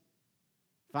babies.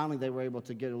 Finally, they were able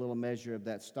to get a little measure of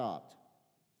that stopped.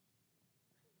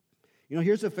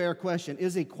 Here's a fair question.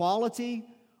 Is equality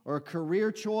or a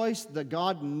career choice the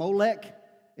god Molech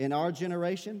in our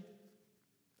generation?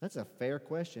 That's a fair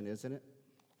question, isn't it?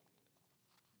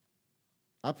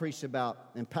 I preached about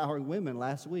empowering women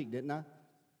last week, didn't I?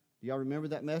 Do y'all remember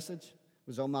that message? It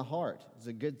was on my heart. It was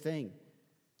a good thing.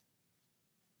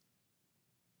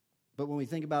 But when we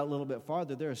think about it a little bit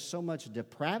farther, there is so much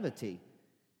depravity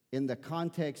in the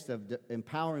context of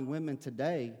empowering women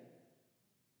today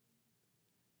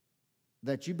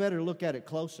that you better look at it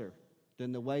closer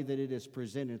than the way that it is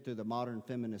presented through the modern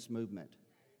feminist movement.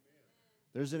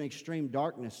 There's an extreme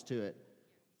darkness to it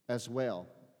as well.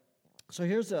 So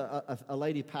here's a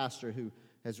lady pastor who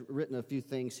has written a few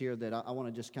things here that I want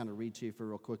to just kind of read to you for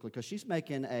real quickly, because she's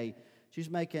making a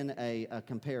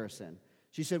comparison.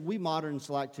 She said, we moderns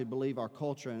like to believe our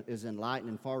culture is enlightened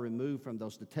and far removed from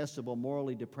those detestable,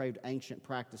 morally depraved ancient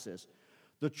practices.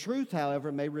 The truth,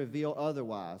 however, may reveal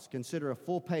otherwise. Consider a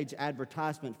full-page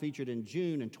advertisement featured in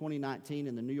June in 2019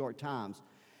 in the New York Times.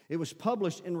 It was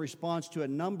published in response to a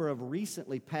number of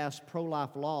recently passed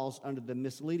pro-life laws under the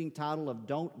misleading title of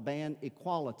Don't Ban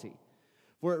Equality.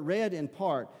 For it read in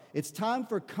part, it's time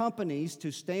for companies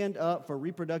to stand up for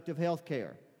reproductive health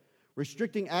care.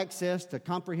 Restricting access to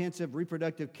comprehensive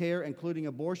reproductive care, including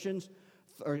abortion,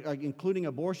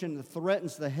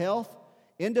 threatens the health,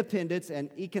 independence, and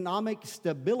economic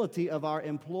stability of our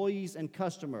employees and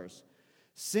customers.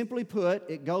 Simply put,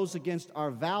 it goes against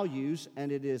our values,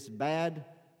 and it is bad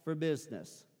for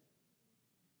business.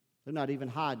 They're not even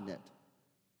hiding it.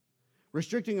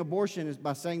 Restricting abortion is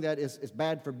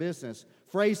bad for business.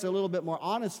 Phrased a little bit more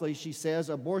honestly, she says,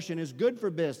 abortion is good for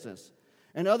business.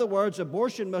 In other words,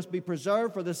 abortion must be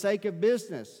preserved for the sake of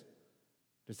business.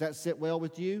 Does that sit well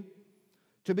with you?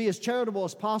 To be as charitable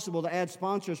as possible, the ad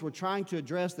sponsors were trying to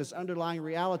address this underlying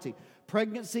reality.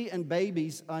 Pregnancy and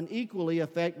babies unequally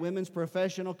affect women's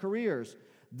professional careers.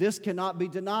 This cannot be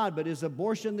denied, but is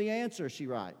abortion the answer, she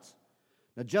writes.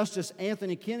 Now, Justice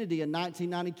Anthony Kennedy in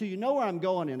 1992, you know where I'm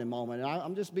going in a moment.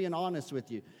 I'm just being honest with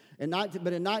you. But in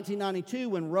 1992,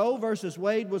 when Roe versus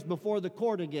Wade was before the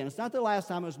court again, it's not the last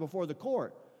time it was before the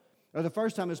court, or the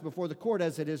first time it was before the court,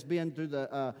 as it has been through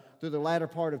the latter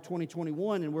part of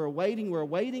 2021, and we're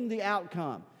awaiting the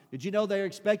outcome. Did you know they're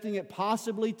expecting it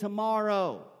possibly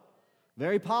tomorrow?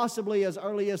 Very possibly as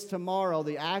early as tomorrow,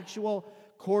 the actual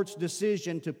court's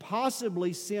decision to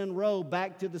possibly send Roe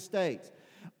back to the states.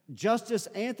 Justice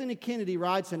Anthony Kennedy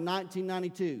writes in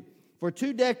 1992, for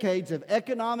 2 decades of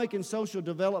economic and social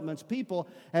developments, people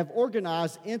have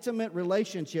organized intimate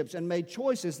relationships and made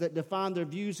choices that define their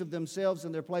views of themselves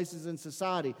and their places in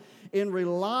society in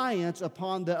reliance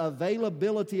upon the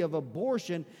availability of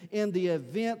abortion in the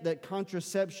event that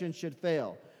contraception should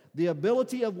fail. The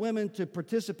ability of women to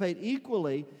participate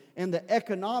equally in the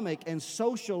economic and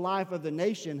social life of the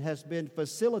nation has been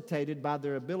facilitated by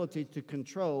their ability to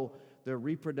control their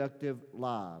reproductive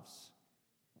lives.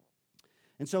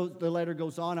 And so the letter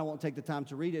goes on. I won't take the time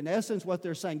to read it. In essence, what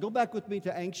they're saying, go back with me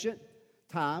to ancient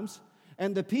times.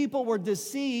 And the people were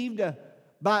deceived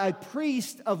by a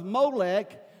priest of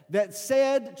Molech that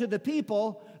said to the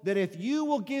people that if you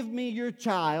will give me your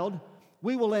child,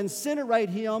 we will incinerate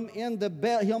him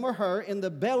him or her in the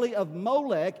belly of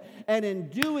Molech, and in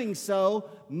doing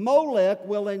so, Molech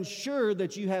will ensure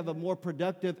that you have a more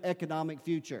productive economic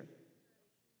future.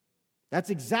 That's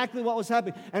exactly what was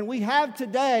happening. And we have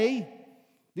today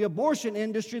the abortion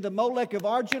industry, the Molech of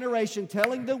our generation,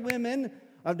 telling the women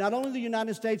of not only the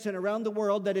United States and around the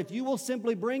world that if you will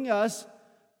simply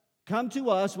come to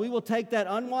us, we will take that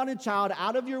unwanted child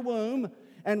out of your womb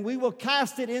and we will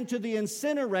cast it into the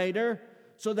incinerator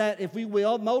so that, if we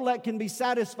will, Molech can be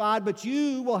satisfied, but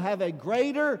you will have a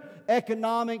greater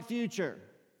economic future.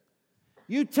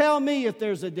 You tell me if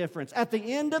there's a difference. At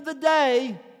the end of the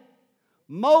day,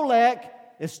 Molech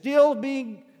is still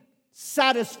being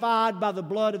satisfied by the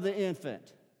blood of the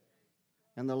infant.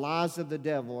 And the lies of the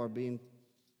devil are being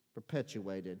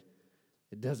perpetuated.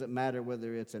 It doesn't matter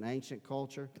whether it's an ancient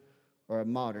culture or a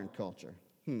modern culture.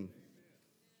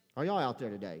 Are y'all out there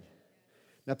today?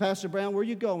 Now, Pastor Brown, where are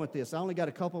you going with this? I only got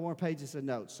a couple more pages of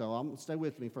notes, so stay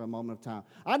with me for a moment of time.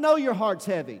 I know your heart's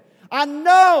heavy. I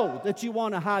know that you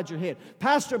want to hide your head.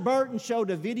 Pastor Burton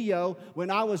showed a video when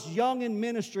I was young in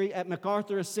ministry at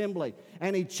MacArthur Assembly,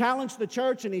 and he challenged the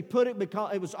church, and he put it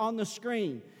because it was on the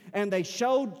screen. And they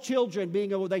showed children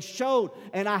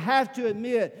and I have to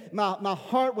admit, my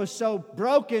heart was so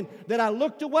broken that I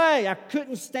looked away. I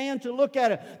couldn't stand to look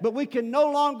at it, but we can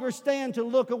no longer stand to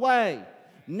look away.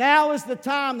 Now is the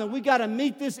time that we got to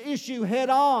meet this issue head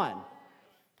on.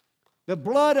 The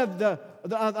blood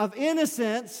of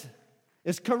innocence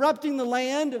is corrupting the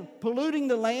land, polluting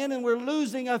the land, and we're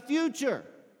losing a future.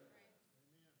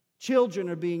 Children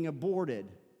are being aborted.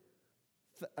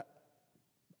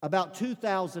 About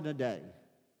 2,000 a day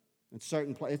in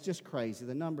certain places. It's just crazy.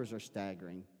 The numbers are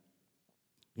staggering.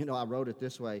 You know, I wrote it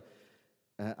this way.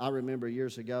 I remember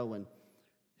years ago when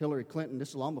Hillary Clinton, this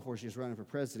is long before she was running for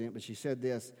president, but she said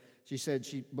this. She said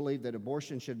she believed that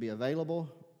abortion should be available,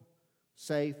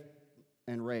 safe,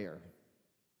 and rare.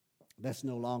 That's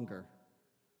no longer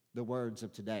the words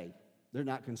of today. They're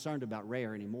not concerned about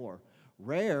rare anymore.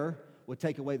 Rare would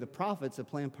take away the profits of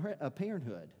Planned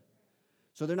Parenthood.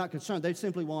 So they're not concerned. They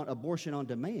simply want abortion on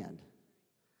demand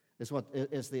is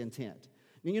the intent.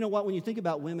 And you know what? When you think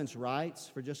about women's rights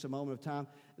for just a moment of time,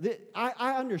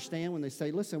 I understand when they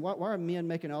say, listen, why are men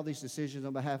making all these decisions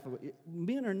on behalf of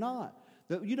men are not.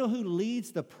 You know who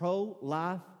leads the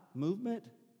pro-life movement?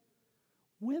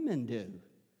 Women do.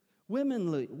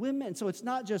 Women. So it's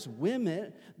not just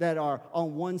women that are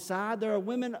on one side. There are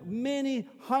women, many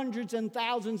hundreds and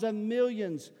thousands of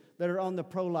millions that are on the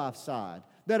pro-life side,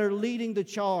 that are leading the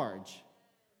charge.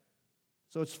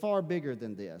 So it's far bigger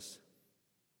than this.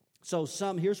 So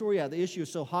here's where we are. The issue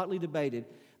is so hotly debated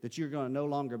that you're going to no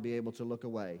longer be able to look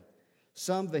away.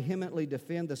 Some vehemently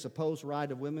defend the supposed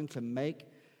right of women to make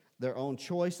their own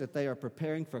choice, that they are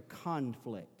preparing for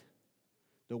conflict.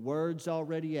 The word's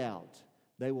already out.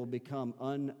 They will become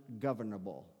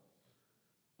ungovernable.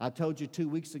 I told you 2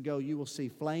 weeks ago, you will see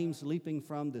flames leaping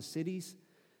from the cities,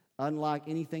 unlike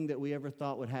anything that we ever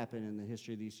thought would happen in the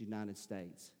history of these United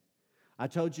States. I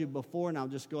told you before, and I'll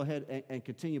just go ahead and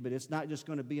continue, but it's not just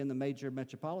going to be in the major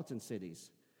metropolitan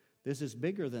cities. This is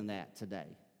bigger than that today.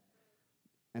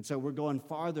 And so we're going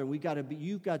farther, and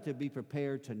you've got to be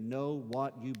prepared to know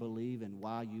what you believe and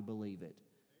why you believe it.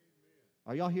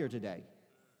 Are y'all here today?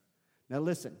 Now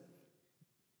listen,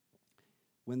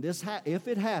 if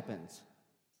it happens,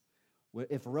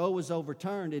 if Roe is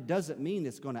overturned, it doesn't mean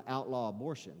it's going to outlaw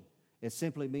abortion. It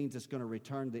simply means it's going to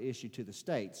return the issue to the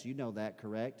states. You know that,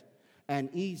 correct? And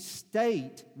each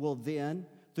state will then,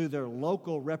 through their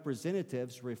local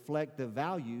representatives, reflect the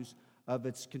values of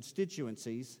its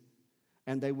constituencies,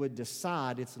 and they would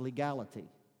decide its legality.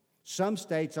 Some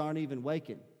states aren't even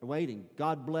waiting.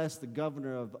 God bless the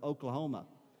governor of Oklahoma.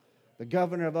 The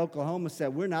governor of Oklahoma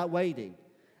said, we're not waiting.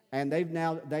 And they've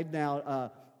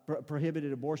now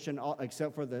prohibited abortion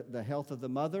except for the health of the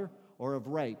mother or of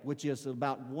rape, which is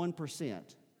about 1%,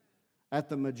 at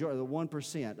the majority, the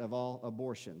 1% of all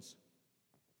abortions.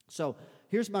 So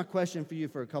here's my question for you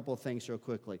for a couple of things real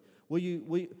quickly. Will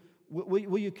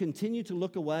you continue to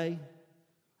look away?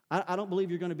 I don't believe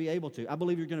you're going to be able to. I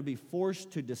believe you're going to be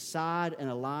forced to decide and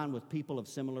align with people of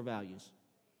similar values.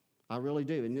 I really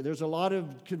do. And there's a lot of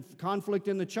conflict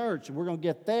in the church. We're going to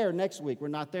get there next week. We're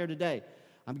not there today.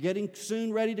 I'm getting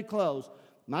soon ready to close.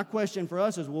 My question for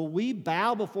us is, will we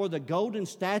bow before the golden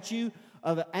statue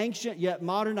of an ancient yet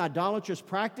modern idolatrous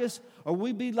practice? Or will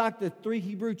we be like the three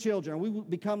Hebrew children? Or we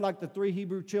become like the three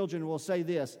Hebrew children and we'll say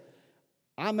this,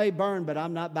 I may burn, but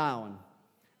I'm not bowing.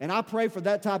 And I pray for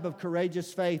that type of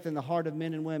courageous faith in the heart of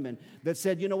men and women that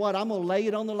said, you know what, I'm going to lay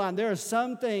it on the line. There are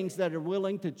some things that are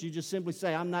willing that you just simply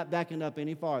say, I'm not backing up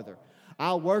any farther.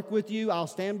 I'll work with you. I'll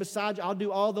stand beside you. I'll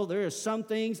do all those. There are some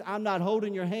things I'm not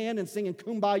holding your hand and singing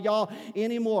Kumbaya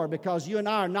anymore because you and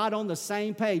I are not on the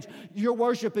same page. You're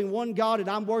worshiping one God and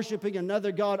I'm worshiping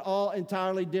another God, all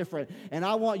entirely different. And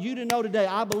I want you to know today,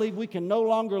 I believe we can no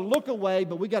longer look away,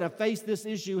 but we got to face this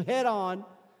issue head on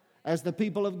as the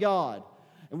people of God.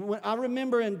 I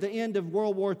remember in the end of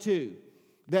World War II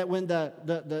that when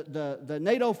the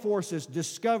NATO forces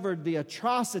discovered the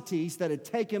atrocities that had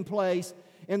taken place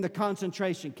in the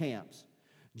concentration camps,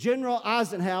 General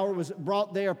Eisenhower was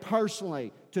brought there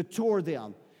personally to tour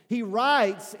them. He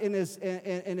writes in his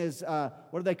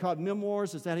what do they call it,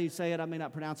 memoirs? Is that how you say it? I may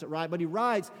not pronounce it right, but he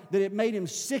writes that it made him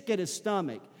sick at his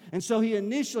stomach. And so he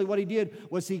initially, what he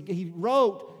did was he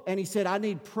wrote and he said, I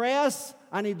need press,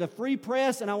 I need the free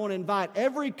press, and I want to invite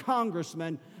every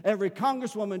congressman, every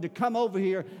congresswoman to come over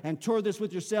here and tour this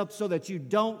with yourself so that you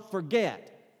don't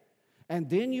forget. And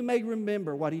then you may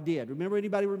remember what he did.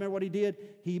 Anybody remember what he did?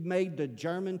 He made the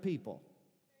German people.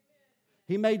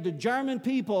 He made the German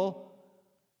people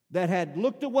that had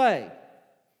looked away,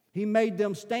 he made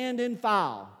them stand in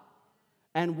file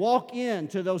and walk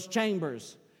into those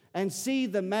chambers and see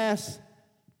the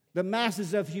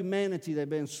masses of humanity that had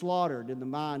been slaughtered in the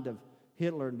mind of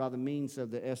Hitler and by the means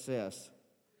of the SS.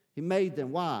 He made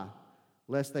them. Why?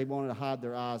 Lest they wanted to hide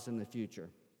their eyes in the future.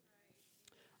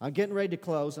 I'm getting ready to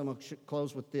close. I'm going to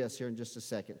close with this here in just a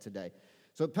second today.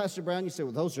 So, Pastor Brown, you say,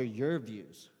 well, those are your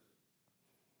views.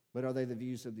 But are they the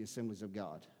views of the Assemblies of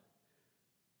God?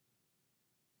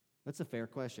 That's a fair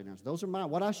question. Those are mine.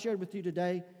 What I shared with you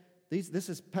today, this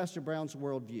is Pastor Brown's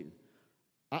worldview.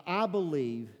 I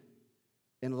believe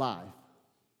in life.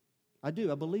 I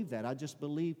do. I believe that. I just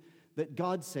believe that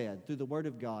God said, through the Word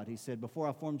of God, He said, before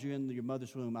I formed you in your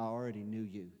mother's womb, I already knew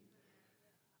you.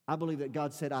 I believe that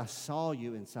God said, I saw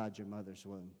you inside your mother's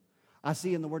womb. I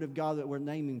see in the Word of God that we're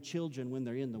naming children when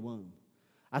they're in the womb.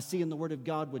 I see in the Word of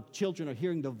God when children are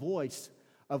hearing the voice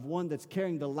of one that's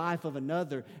carrying the life of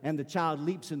another, and the child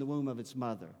leaps in the womb of its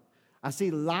mother. I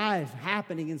see life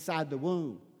happening inside the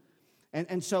womb.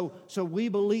 And so we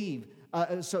believe.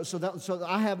 So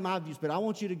I have my views, but I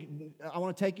want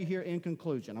to take you here in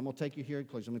conclusion. I'm going to take you here in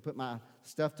conclusion. Let me put my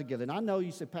stuff together. And I know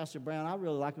you said, Pastor Brown, I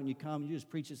really like when you come. You just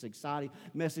preach this exciting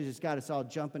message that's got us all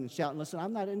jumping and shouting. Listen,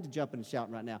 I'm not into jumping and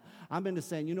shouting right now. I'm into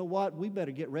saying, you know what? We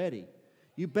better get ready.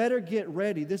 You better get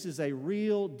ready. This is a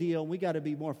real deal. We got to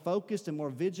be more focused and more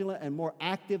vigilant and more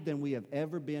active than we have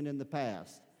ever been in the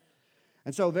past.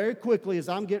 And so very quickly, as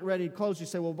I'm getting ready to close, you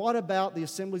say, well, what about the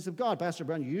Assemblies of God? Pastor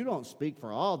Brown, you don't speak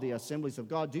for all the Assemblies of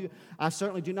God, do you? I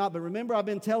certainly do not. But remember, I've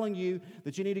been telling you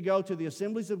that you need to go to the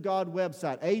Assemblies of God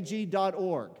website,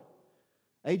 ag.org.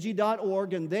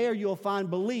 ag.org, and there you'll find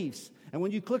beliefs. And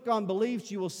when you click on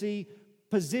beliefs, you will see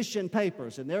position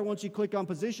papers. And there, once you click on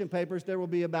position papers, there will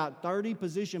be about 30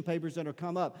 position papers that will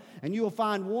come up. And you will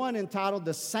find one entitled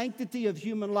The Sanctity of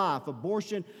Human Life,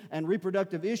 Abortion and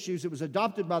Reproductive Issues. It was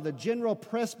adopted by the General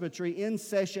Presbytery in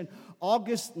session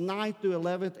August 9th through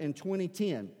 11th in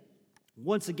 2010.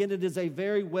 Once again, it is a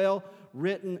very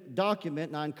well-written document,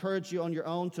 and I encourage you on your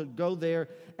own to go there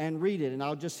and read it. And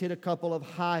I'll just hit a couple of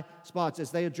high spots as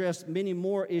they address many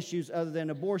more issues other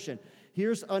than abortion.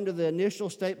 Here's under the initial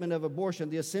statement of abortion.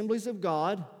 The Assemblies of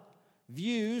God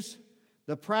views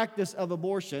the practice of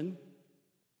abortion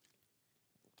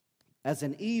as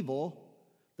an evil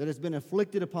that has been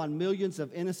inflicted upon millions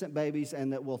of innocent babies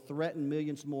and that will threaten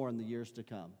millions more in the years to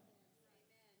come.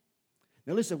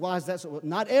 Now listen, why is that so?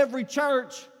 Not every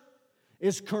church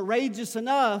is courageous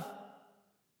enough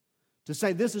to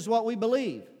say this is what we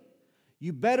believe.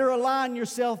 You better align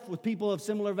yourself with people of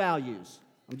similar values.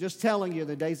 I'm just telling you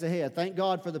the days ahead. Thank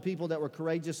God for the people that were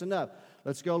courageous enough.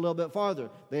 Let's go a little bit farther.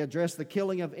 They address the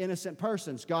killing of innocent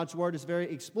persons. God's word is very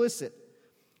explicit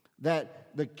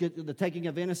that the taking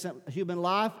of innocent human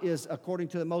life is, according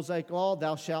to the Mosaic law,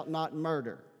 thou shalt not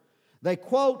murder. They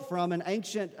quote from an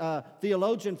ancient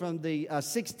theologian from the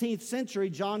 16th century,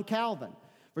 John Calvin.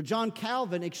 For John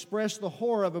Calvin expressed the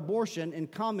horror of abortion in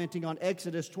commenting on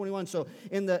Exodus 21. So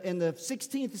in the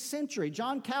 16th century,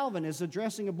 John Calvin is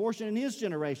addressing abortion in his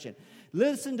generation.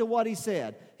 Listen to what he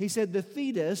said. He said, the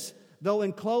fetus, though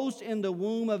enclosed in the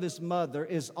womb of his mother,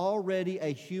 is already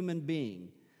a human being.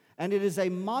 And it is a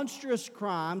monstrous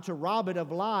crime to rob it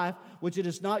of life which it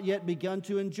has not yet begun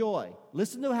to enjoy.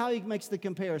 Listen to how he makes the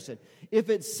comparison. If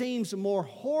it seems more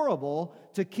horrible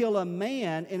to kill a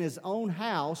man in his own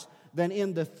house than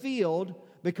in the field,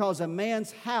 because a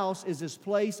man's house is his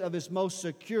place of his most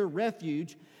secure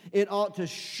refuge, it ought to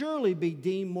surely be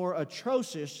deemed more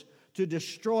atrocious to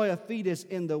destroy a fetus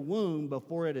in the womb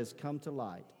before it has come to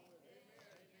light.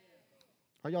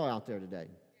 Are y'all out there today?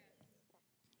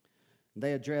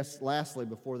 They address, lastly,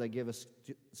 before they give us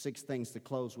 6 things to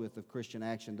close with of Christian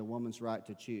action, the woman's right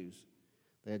to choose.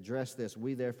 They address this.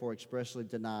 We therefore expressly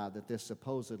deny that this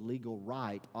supposed legal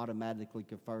right automatically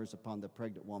confers upon the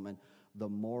pregnant woman the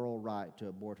moral right to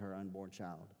abort her unborn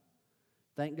child.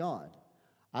 Thank God.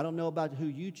 I don't know about who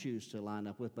you choose to line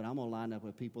up with, but I'm going to line up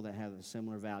with people that have a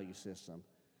similar value system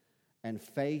and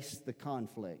face the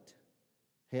conflict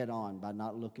head on by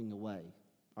not looking away.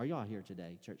 Are y'all here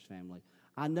today, church family?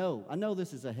 I know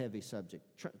this is a heavy subject.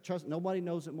 Trust, nobody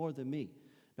knows it more than me.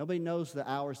 Nobody knows the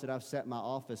hours that I've sat in my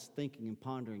office thinking and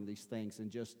pondering these things, and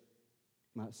just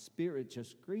my spirit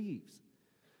just grieves.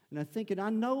 And I'm thinking, I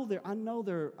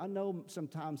know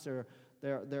sometimes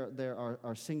there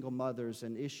are single mothers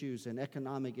and issues and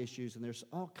economic issues, and there's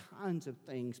all kinds of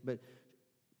things, but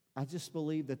I just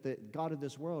believe that the God of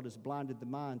this world has blinded the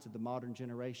minds of the modern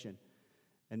generation.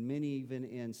 And many, even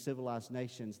in civilized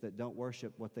nations that don't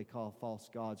worship what they call false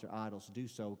gods or idols, do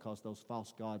so because those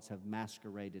false gods have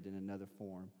masqueraded in another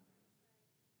form.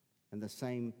 And the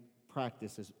same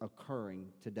practice is occurring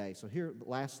today. So here,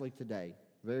 lastly today,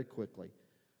 very quickly,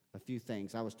 a few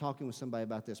things. I was talking with somebody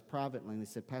about this privately, and they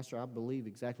said, Pastor, I believe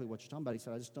exactly what you're talking about. He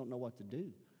said, I just don't know what to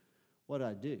do. What do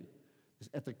I do?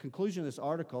 At the conclusion of this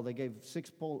article, they gave 6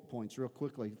 bullet points real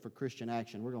quickly for Christian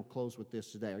action. We're going to close with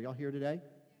this today. Are y'all here today?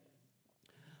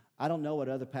 I don't know what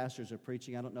other pastors are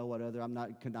preaching. I don't know what other, I'm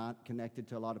not connected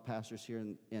to a lot of pastors here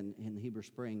in Heber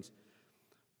Springs.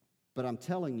 But I'm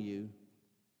telling you,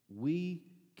 we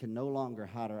can no longer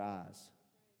hide our eyes.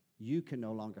 You can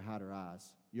no longer hide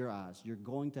your eyes. You're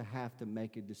going to have to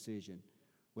make a decision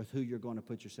with who you're going to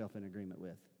put yourself in agreement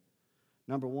with.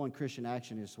 Number 1, Christian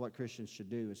action is what Christians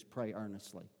should do is pray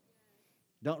earnestly.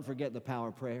 Don't forget the power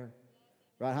of prayer.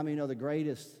 Right? How many know the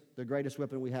greatest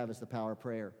weapon we have is the power of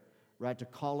prayer? Right, to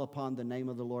call upon the name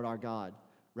of the Lord our God.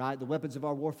 Right, the weapons of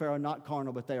our warfare are not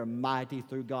carnal, but they are mighty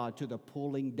through God to the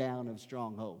pulling down of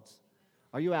strongholds.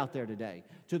 Are you out there today?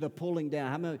 To the pulling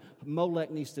down. How many Molech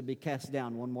needs to be cast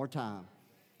down one more time?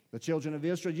 The children of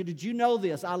Israel. Did you know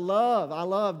this? I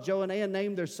love Joe and Ann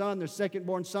named their son, their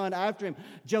second-born son, after him,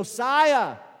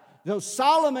 Josiah. Though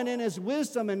Solomon in his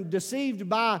wisdom and deceived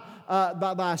by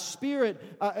a spirit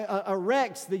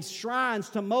erects these shrines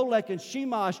to Molech and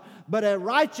Shemash, but a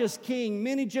righteous king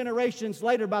many generations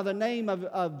later by the name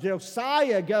of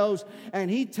Josiah goes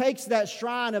and he takes that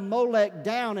shrine of Molech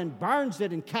down and burns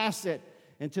it and casts it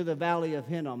into the valley of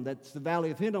Hinnom. That's the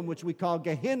valley of Hinnom, which we call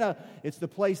Gehenna. It's the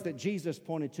place that Jesus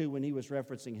pointed to when he was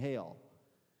referencing hell.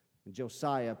 And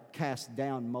Josiah cast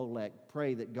down Molech.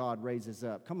 Pray that God raises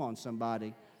up. Come on,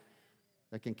 somebody.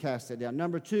 That can cast it down.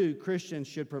 Number 2, Christians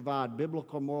should provide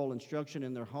biblical moral instruction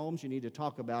in their homes. You need to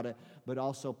talk about it, but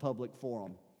also public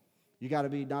forum. You got to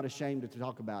be not ashamed to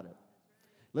talk about it.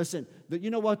 Listen,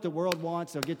 you know what the world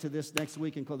wants? I'll get to this next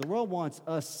week. The world wants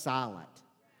us silent.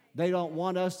 They don't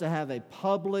want us to have a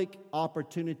public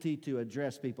opportunity to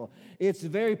address people. It's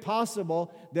very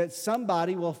possible that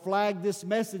somebody will flag this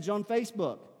message on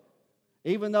Facebook.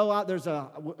 Even though there's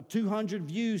 200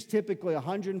 views, typically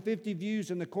 150 views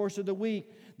in the course of the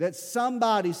week, that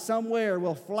somebody somewhere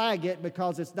will flag it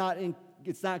because it's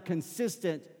not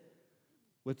consistent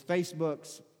with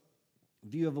Facebook's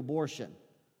view of abortion,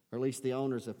 or at least the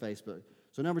owners of Facebook.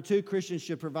 So number 2, Christians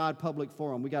should provide public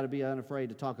forum. We got to be unafraid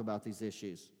to talk about these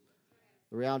issues.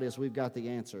 The reality is we've got the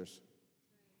answers.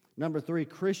 Number 3,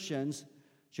 Christians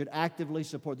should actively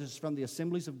support. This is from the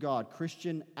Assemblies of God.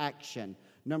 Christian action.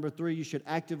 Number 3, you should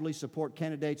actively support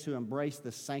candidates who embrace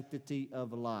the sanctity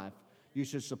of life. You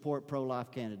should support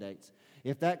pro-life candidates.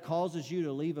 If that causes you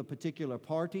to leave a particular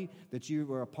party that you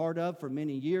were a part of for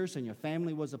many years and your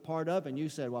family was a part of, and you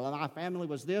said, well, my family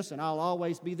was this and I'll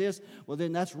always be this, well,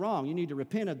 then that's wrong. You need to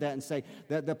repent of that and say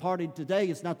that the party today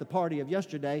is not the party of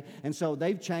yesterday, and so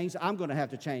they've changed. I'm going to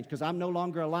have to change because I'm no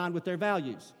longer aligned with their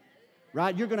values.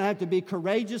 Right? You're going to have to be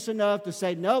courageous enough to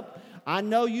say, nope, I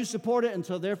know you support it, and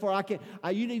so therefore I can't.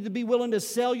 You need to be willing to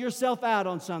sell yourself out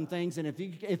on some things, and if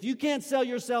you can't sell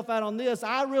yourself out on this,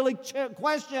 I really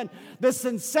question the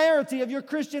sincerity of your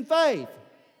Christian faith.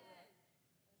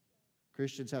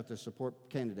 Christians have to support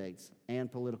candidates and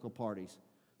political parties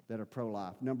that are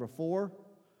pro-life. Number 4,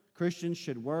 Christians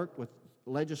should work with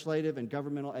legislative and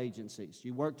governmental agencies.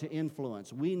 You work to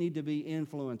influence. We need to be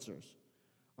influencers.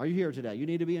 Are you here today? You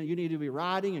need to be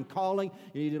writing and calling.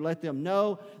 You need to let them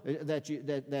know that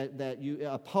you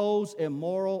oppose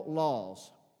immoral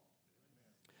laws.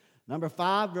 Number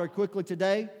 5, very quickly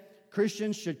today,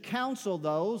 Christians should counsel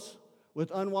those with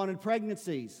unwanted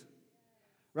pregnancies.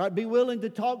 Right? Be willing to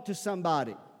talk to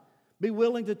somebody. Be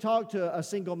willing to talk to a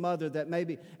single mother that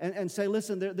maybe and say,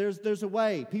 listen, there's a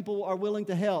way. People are willing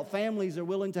to help. Families are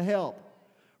willing to help.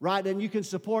 Right, and you can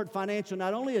support financial,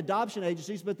 not only adoption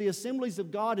agencies, but the Assemblies of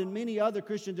God and many other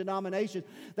Christian denominations.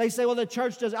 They say, well, the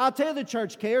church does. I'll tell you the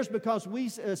church cares because we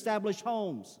establish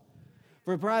homes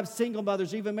for perhaps single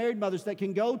mothers, even married mothers that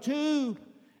can go to,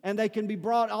 and they can be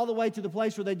brought all the way to the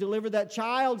place where they deliver that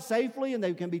child safely, and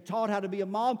they can be taught how to be a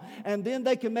mom, and then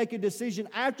they can make a decision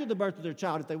after the birth of their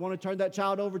child. If they want to turn that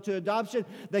child over to adoption,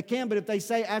 they can, but if they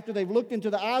say after they've looked into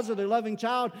the eyes of their loving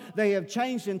child, they have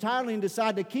changed entirely and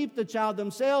decide to keep the child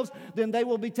themselves, then they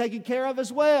will be taken care of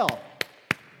as well.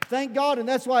 Thank God, and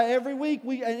that's why every week,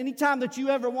 anytime that you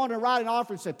ever want to write an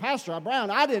offering, say, Pastor Brown,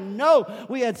 I didn't know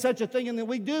we had such a thing, and that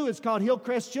we do. It's called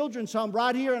Hillcrest Children's Home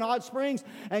right here in Hot Springs,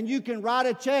 and you can write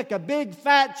a check, a big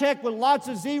fat check with lots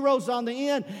of zeros on the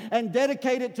end, and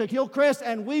dedicate it to Hillcrest,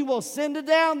 and we will send it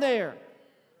down there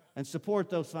and support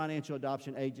those financial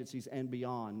adoption agencies and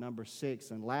beyond. Number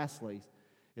 6, and lastly,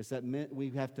 is that we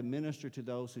have to minister to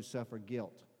those who suffer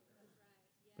guilt,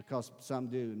 because some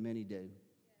do and many do,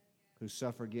 who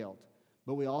suffer guilt.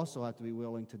 But we also have to be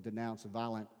willing to denounce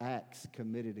violent acts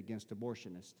committed against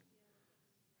abortionists.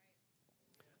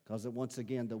 Because once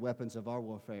again, the weapons of our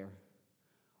warfare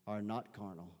are not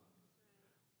carnal.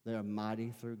 They are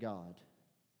mighty through God.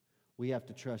 We have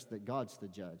to trust that God's the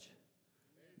judge,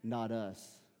 not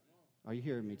us. Are you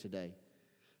hearing me today?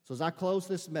 So as I close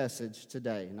this message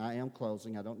today, and I am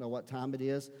closing, I don't know what time it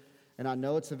is, and I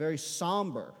know it's a very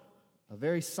somber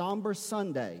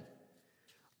Sunday.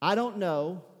 I don't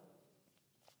know,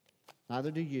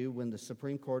 neither do you, when the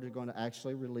Supreme Court is going to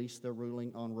actually release their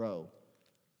ruling on Roe.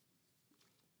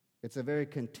 It's a very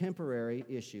contemporary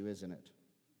issue, isn't it?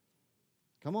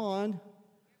 Come on.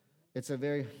 It's a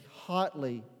very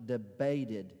hotly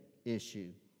debated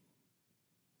issue.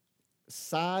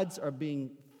 Sides are being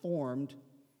formed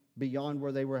beyond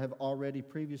where they have already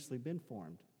previously been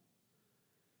formed.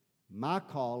 My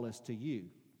call is to you.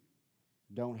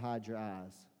 Don't hide your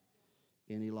eyes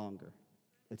any longer.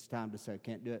 It's time to say,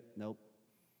 can't do it. Nope,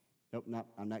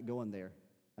 I'm not going there.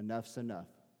 Enough's enough.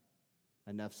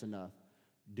 Enough's enough.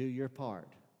 Do your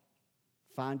part.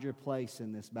 Find your place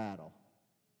in this battle.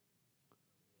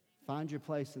 Find your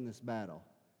place in this battle.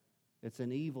 It's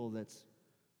an evil that's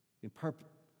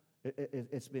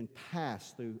it's been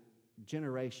passed through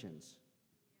generations.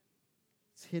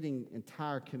 It's hitting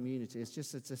entire communities.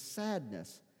 It's a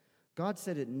sadness. God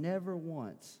said it never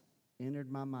once entered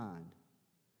my mind.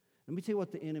 Let me tell you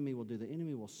what the enemy will do. The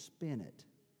enemy will spin it.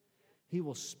 He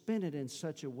will spin it in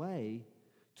such a way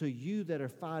to you that are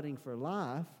fighting for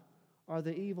life are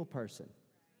the evil person,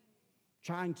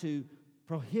 trying to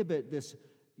prohibit this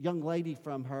young lady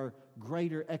from her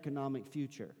greater economic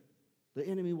future. The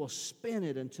enemy will spin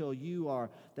it until you are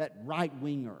that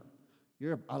right-winger.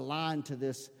 You're aligned to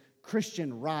this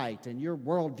Christian right, and your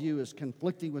worldview is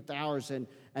conflicting with ours, and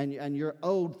you're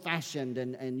old-fashioned,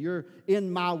 and you're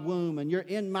in my womb, and you're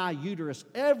in my uterus.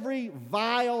 Every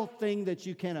vile thing that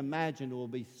you can imagine will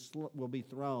be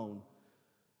thrown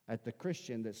at the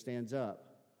Christian that stands up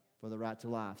for the right to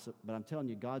life. But I'm telling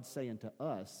you, God's saying to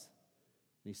us,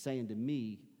 and He's saying to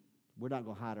me, we're not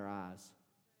going to hide our eyes.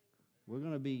 We're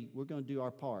going to do our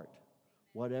part,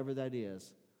 whatever that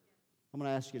is. I'm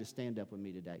going to ask you to stand up with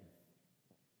me today.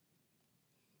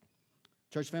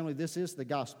 Church family, this is the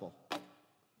gospel. Let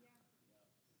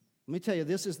me tell you,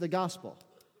 this is the gospel.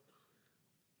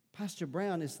 Pastor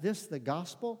Brown, is this the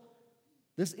gospel?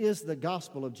 This is the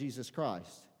gospel of Jesus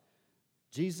Christ.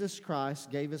 Jesus Christ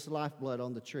gave His lifeblood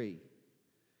on the tree.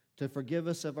 to forgive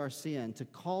us of our sin, to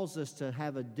cause us to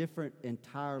have a different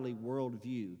entirely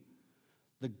worldview.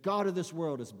 The God of this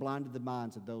world has blinded the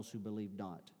minds of those who believe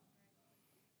not.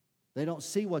 They don't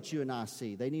see what you and I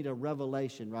see. They need a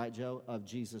revelation, right, Joe, of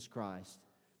Jesus Christ.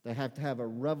 They have to have a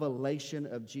revelation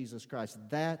of Jesus Christ.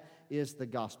 That is the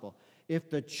gospel. If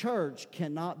the church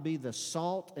cannot be the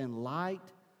salt and light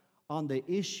on the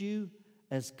issue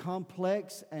as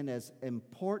complex and as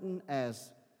important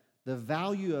as the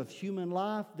value of human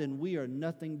life, then we are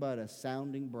nothing but a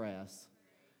sounding brass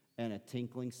and a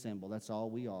tinkling cymbal. That's all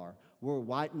we are. We're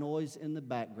white noise in the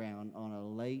background on a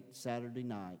late Saturday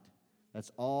night.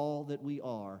 That's all that we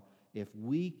are if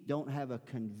we don't have a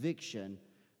conviction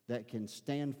that can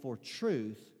stand for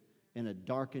truth in a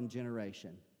darkened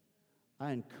generation.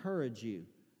 I encourage you,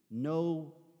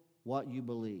 know what you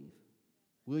believe.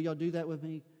 Will y'all do that with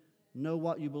me? Know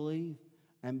what you believe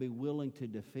and be willing to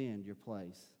defend your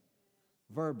place.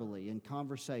 Verbally, in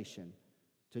conversation,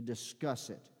 to discuss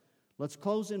it. Let's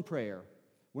close in prayer.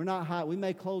 We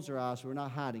may close our eyes, but we're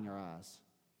not hiding our eyes.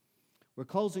 We're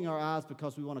closing our eyes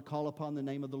because we want to call upon the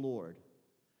name of the Lord.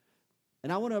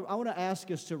 And I want to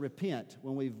ask us to repent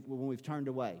when we've turned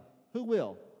away. Who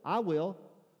will? I will.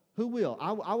 Who will?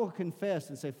 I will confess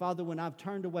and say, Father, when I've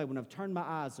turned away, when I've turned my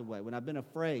eyes away, when I've been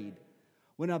afraid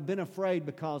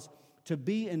because to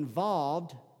be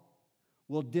involved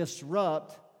will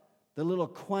disrupt the little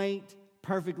quaint,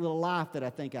 perfect little life that I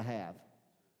think I have.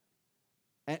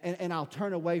 And I'll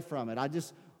turn away from it.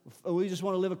 We just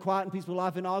want to live a quiet and peaceful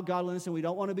life in all godliness, and we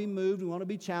don't want to be moved. We want to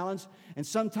be challenged. And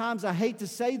sometimes, I hate to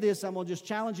say this, I'm going to just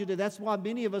challenge you to, that's why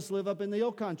many of us live up in the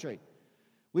hill country.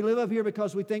 We live up here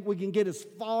because we think we can get as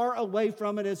far away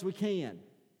from it as we can.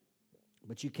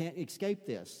 But you can't escape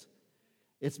this.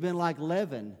 It's been like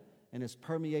leaven, and it's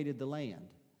permeated the land.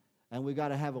 And we've got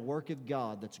to have a work of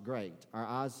God that's great. Our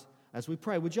eyes, as we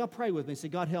pray, would y'all pray with me? Say,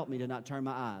 God, help me to not turn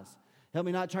my eyes. Help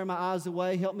me not turn my eyes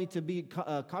away. Help me to be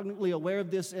cognitively aware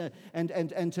of this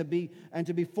and to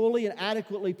be fully and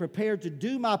adequately prepared to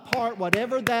do my part,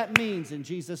 whatever that means, in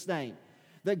Jesus' name.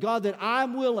 That God, that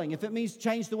I'm willing. If it means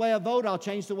change the way I vote, I'll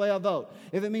change the way I vote.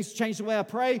 If it means change the way I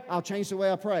pray, I'll change the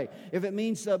way I pray. If it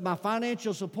means my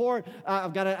financial support,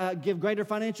 I've got to give greater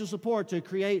financial support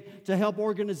to help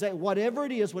organize, whatever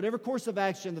it is, whatever course of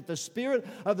action that the Spirit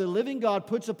of the living God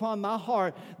puts upon my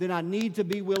heart, then I need to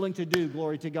be willing to do.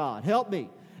 Glory to God. Help me.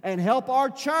 And help our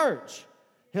church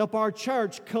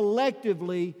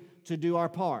collectively to do our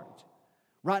part.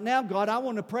 Right now, God, I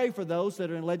want to pray for those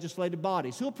that are in legislative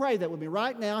bodies. Who'll pray that with me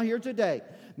right now, here today?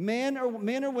 Men or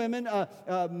women,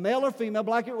 male or female,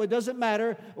 black or white, it doesn't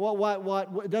matter.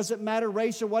 What doesn't matter,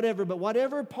 race or whatever. But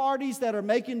whatever parties that are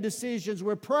making decisions,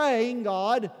 we're praying,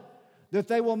 God, that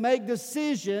they will make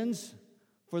decisions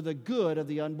for the good of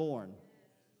the unborn.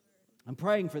 I'm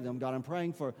praying for them, God. I'm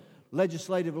praying for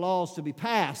legislative laws to be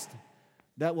passed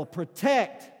that will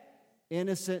protect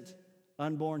innocent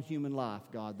unborn human life,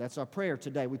 God. That's our prayer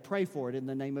today. We pray for it in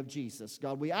the name of Jesus.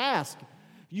 God, we ask,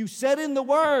 you said in the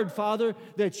Word, Father,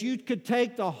 that you could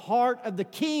take the heart of the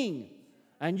king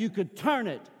and you could turn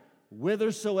it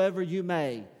whithersoever you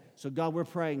may. So, God, we're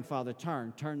praying, Father,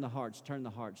 turn the hearts,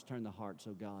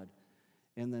 oh God,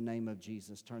 in the name of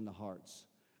Jesus. Turn the hearts.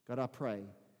 God, I pray.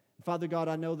 Father God,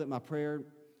 I know that my prayer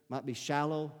might be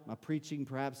shallow, my preaching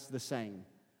perhaps the same.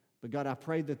 But God, I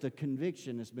pray that the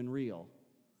conviction has been real.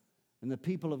 And the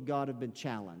people of God have been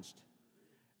challenged.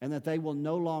 And that they will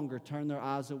no longer turn their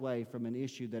eyes away from an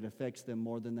issue that affects them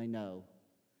more than they know.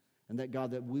 And that,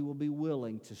 God, that we will be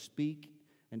willing to speak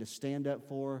and to stand up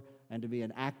for and to be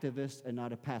an activist and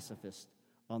not a pacifist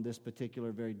on this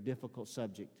particular very difficult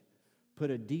subject. Put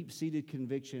a deep-seated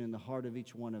conviction in the heart of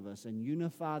each one of us and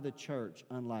unify the church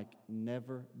unlike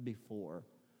never before.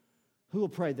 Who will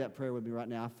pray that prayer with me right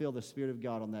now? I feel the Spirit of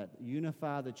God on that.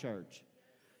 Unify the church.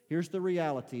 Here's the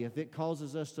reality. If it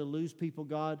causes us to lose people,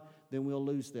 God, then we'll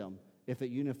lose them if it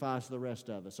unifies the rest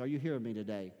of us. Are you hearing me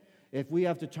today? If we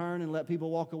have to turn and let people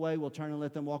walk away, we'll turn and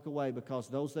let them walk away because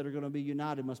those that are going to be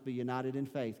united must be united in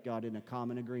faith, God, in a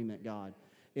common agreement, God,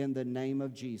 in the name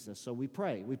of Jesus. So we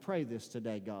pray. We pray this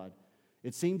today, God.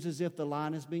 It seems as if the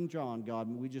line is being drawn, God,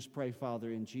 and we just pray,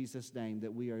 Father, in Jesus' name,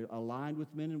 that we are aligned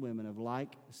with men and women of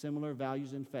like, similar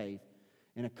values and faith,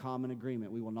 in a common agreement.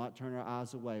 We will not turn our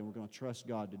eyes away. We're going to trust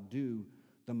God to do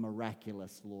the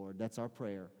miraculous, Lord. That's our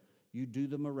prayer. You do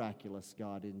the miraculous,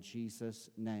 God, in Jesus'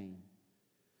 name.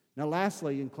 Now,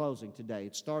 lastly, in closing today,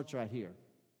 it starts right here.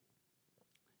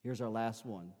 Here's our last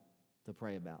one to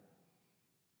pray about.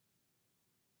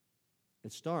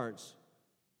 It starts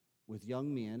with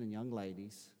young men and young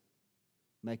ladies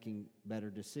making better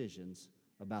decisions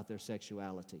about their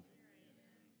sexuality.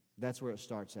 That's where it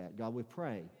starts at. God, we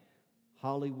pray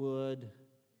Hollywood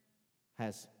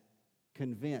has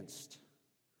convinced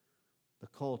the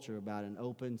culture about an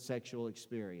open sexual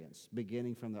experience,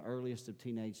 beginning from the earliest of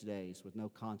teenage days with no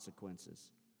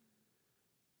consequences.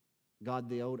 God,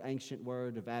 the old ancient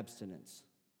word of abstinence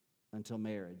until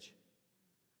marriage.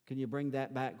 Can you bring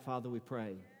that back, Father, we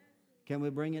pray? Can we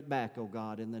bring it back, oh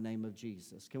God, in the name of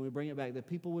Jesus? Can we bring it back that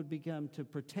people would begin to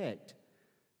protect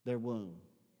their womb?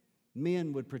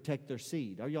 Men would protect their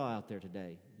seed. Are y'all out there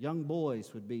today? Young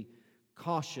boys would be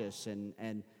cautious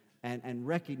and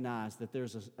recognize that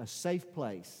there's a safe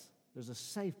place. There's a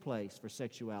safe place for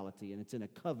sexuality, and it's in a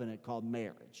covenant called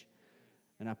marriage.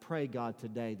 And I pray, God,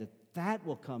 today that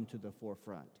will come to the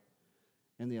forefront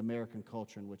in the American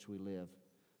culture in which we live.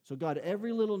 So, God,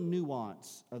 every little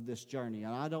nuance of this journey,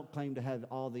 and I don't claim to have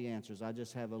all the answers. I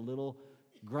just have a little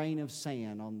grain of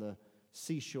sand on the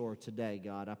seashore today,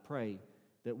 God. I pray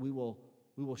that we will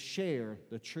share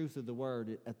the truth of the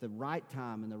Word at the right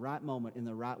time, in the right moment, in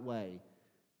the right way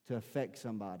to affect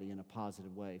somebody in a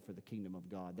positive way for the kingdom of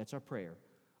God. That's our prayer.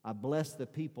 I bless the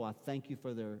people. I thank you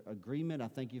for their agreement. I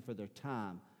thank you for their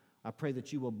time. I pray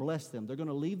that you will bless them. They're going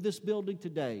to leave this building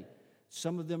today.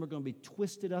 Some of them are going to be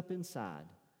twisted up inside,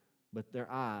 but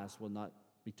their eyes will not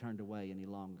be turned away any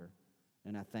longer.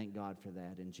 And I thank God for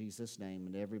that in Jesus' name.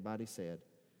 And everybody said,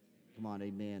 come on,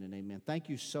 amen and amen. Thank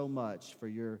you so much for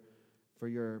your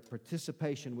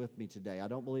participation with me today. I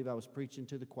don't believe I was preaching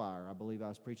to the choir. I believe I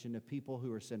was preaching to people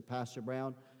who are saying, Pastor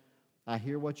Brown, I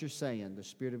hear what you're saying. The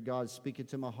Spirit of God is speaking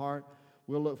to my heart.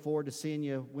 We'll look forward to seeing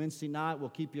you Wednesday night. We'll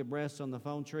keep you abreast on the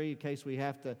phone tree in case we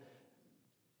have to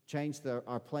change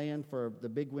our plan for the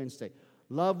big Wednesday.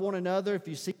 Love one another. If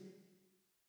you see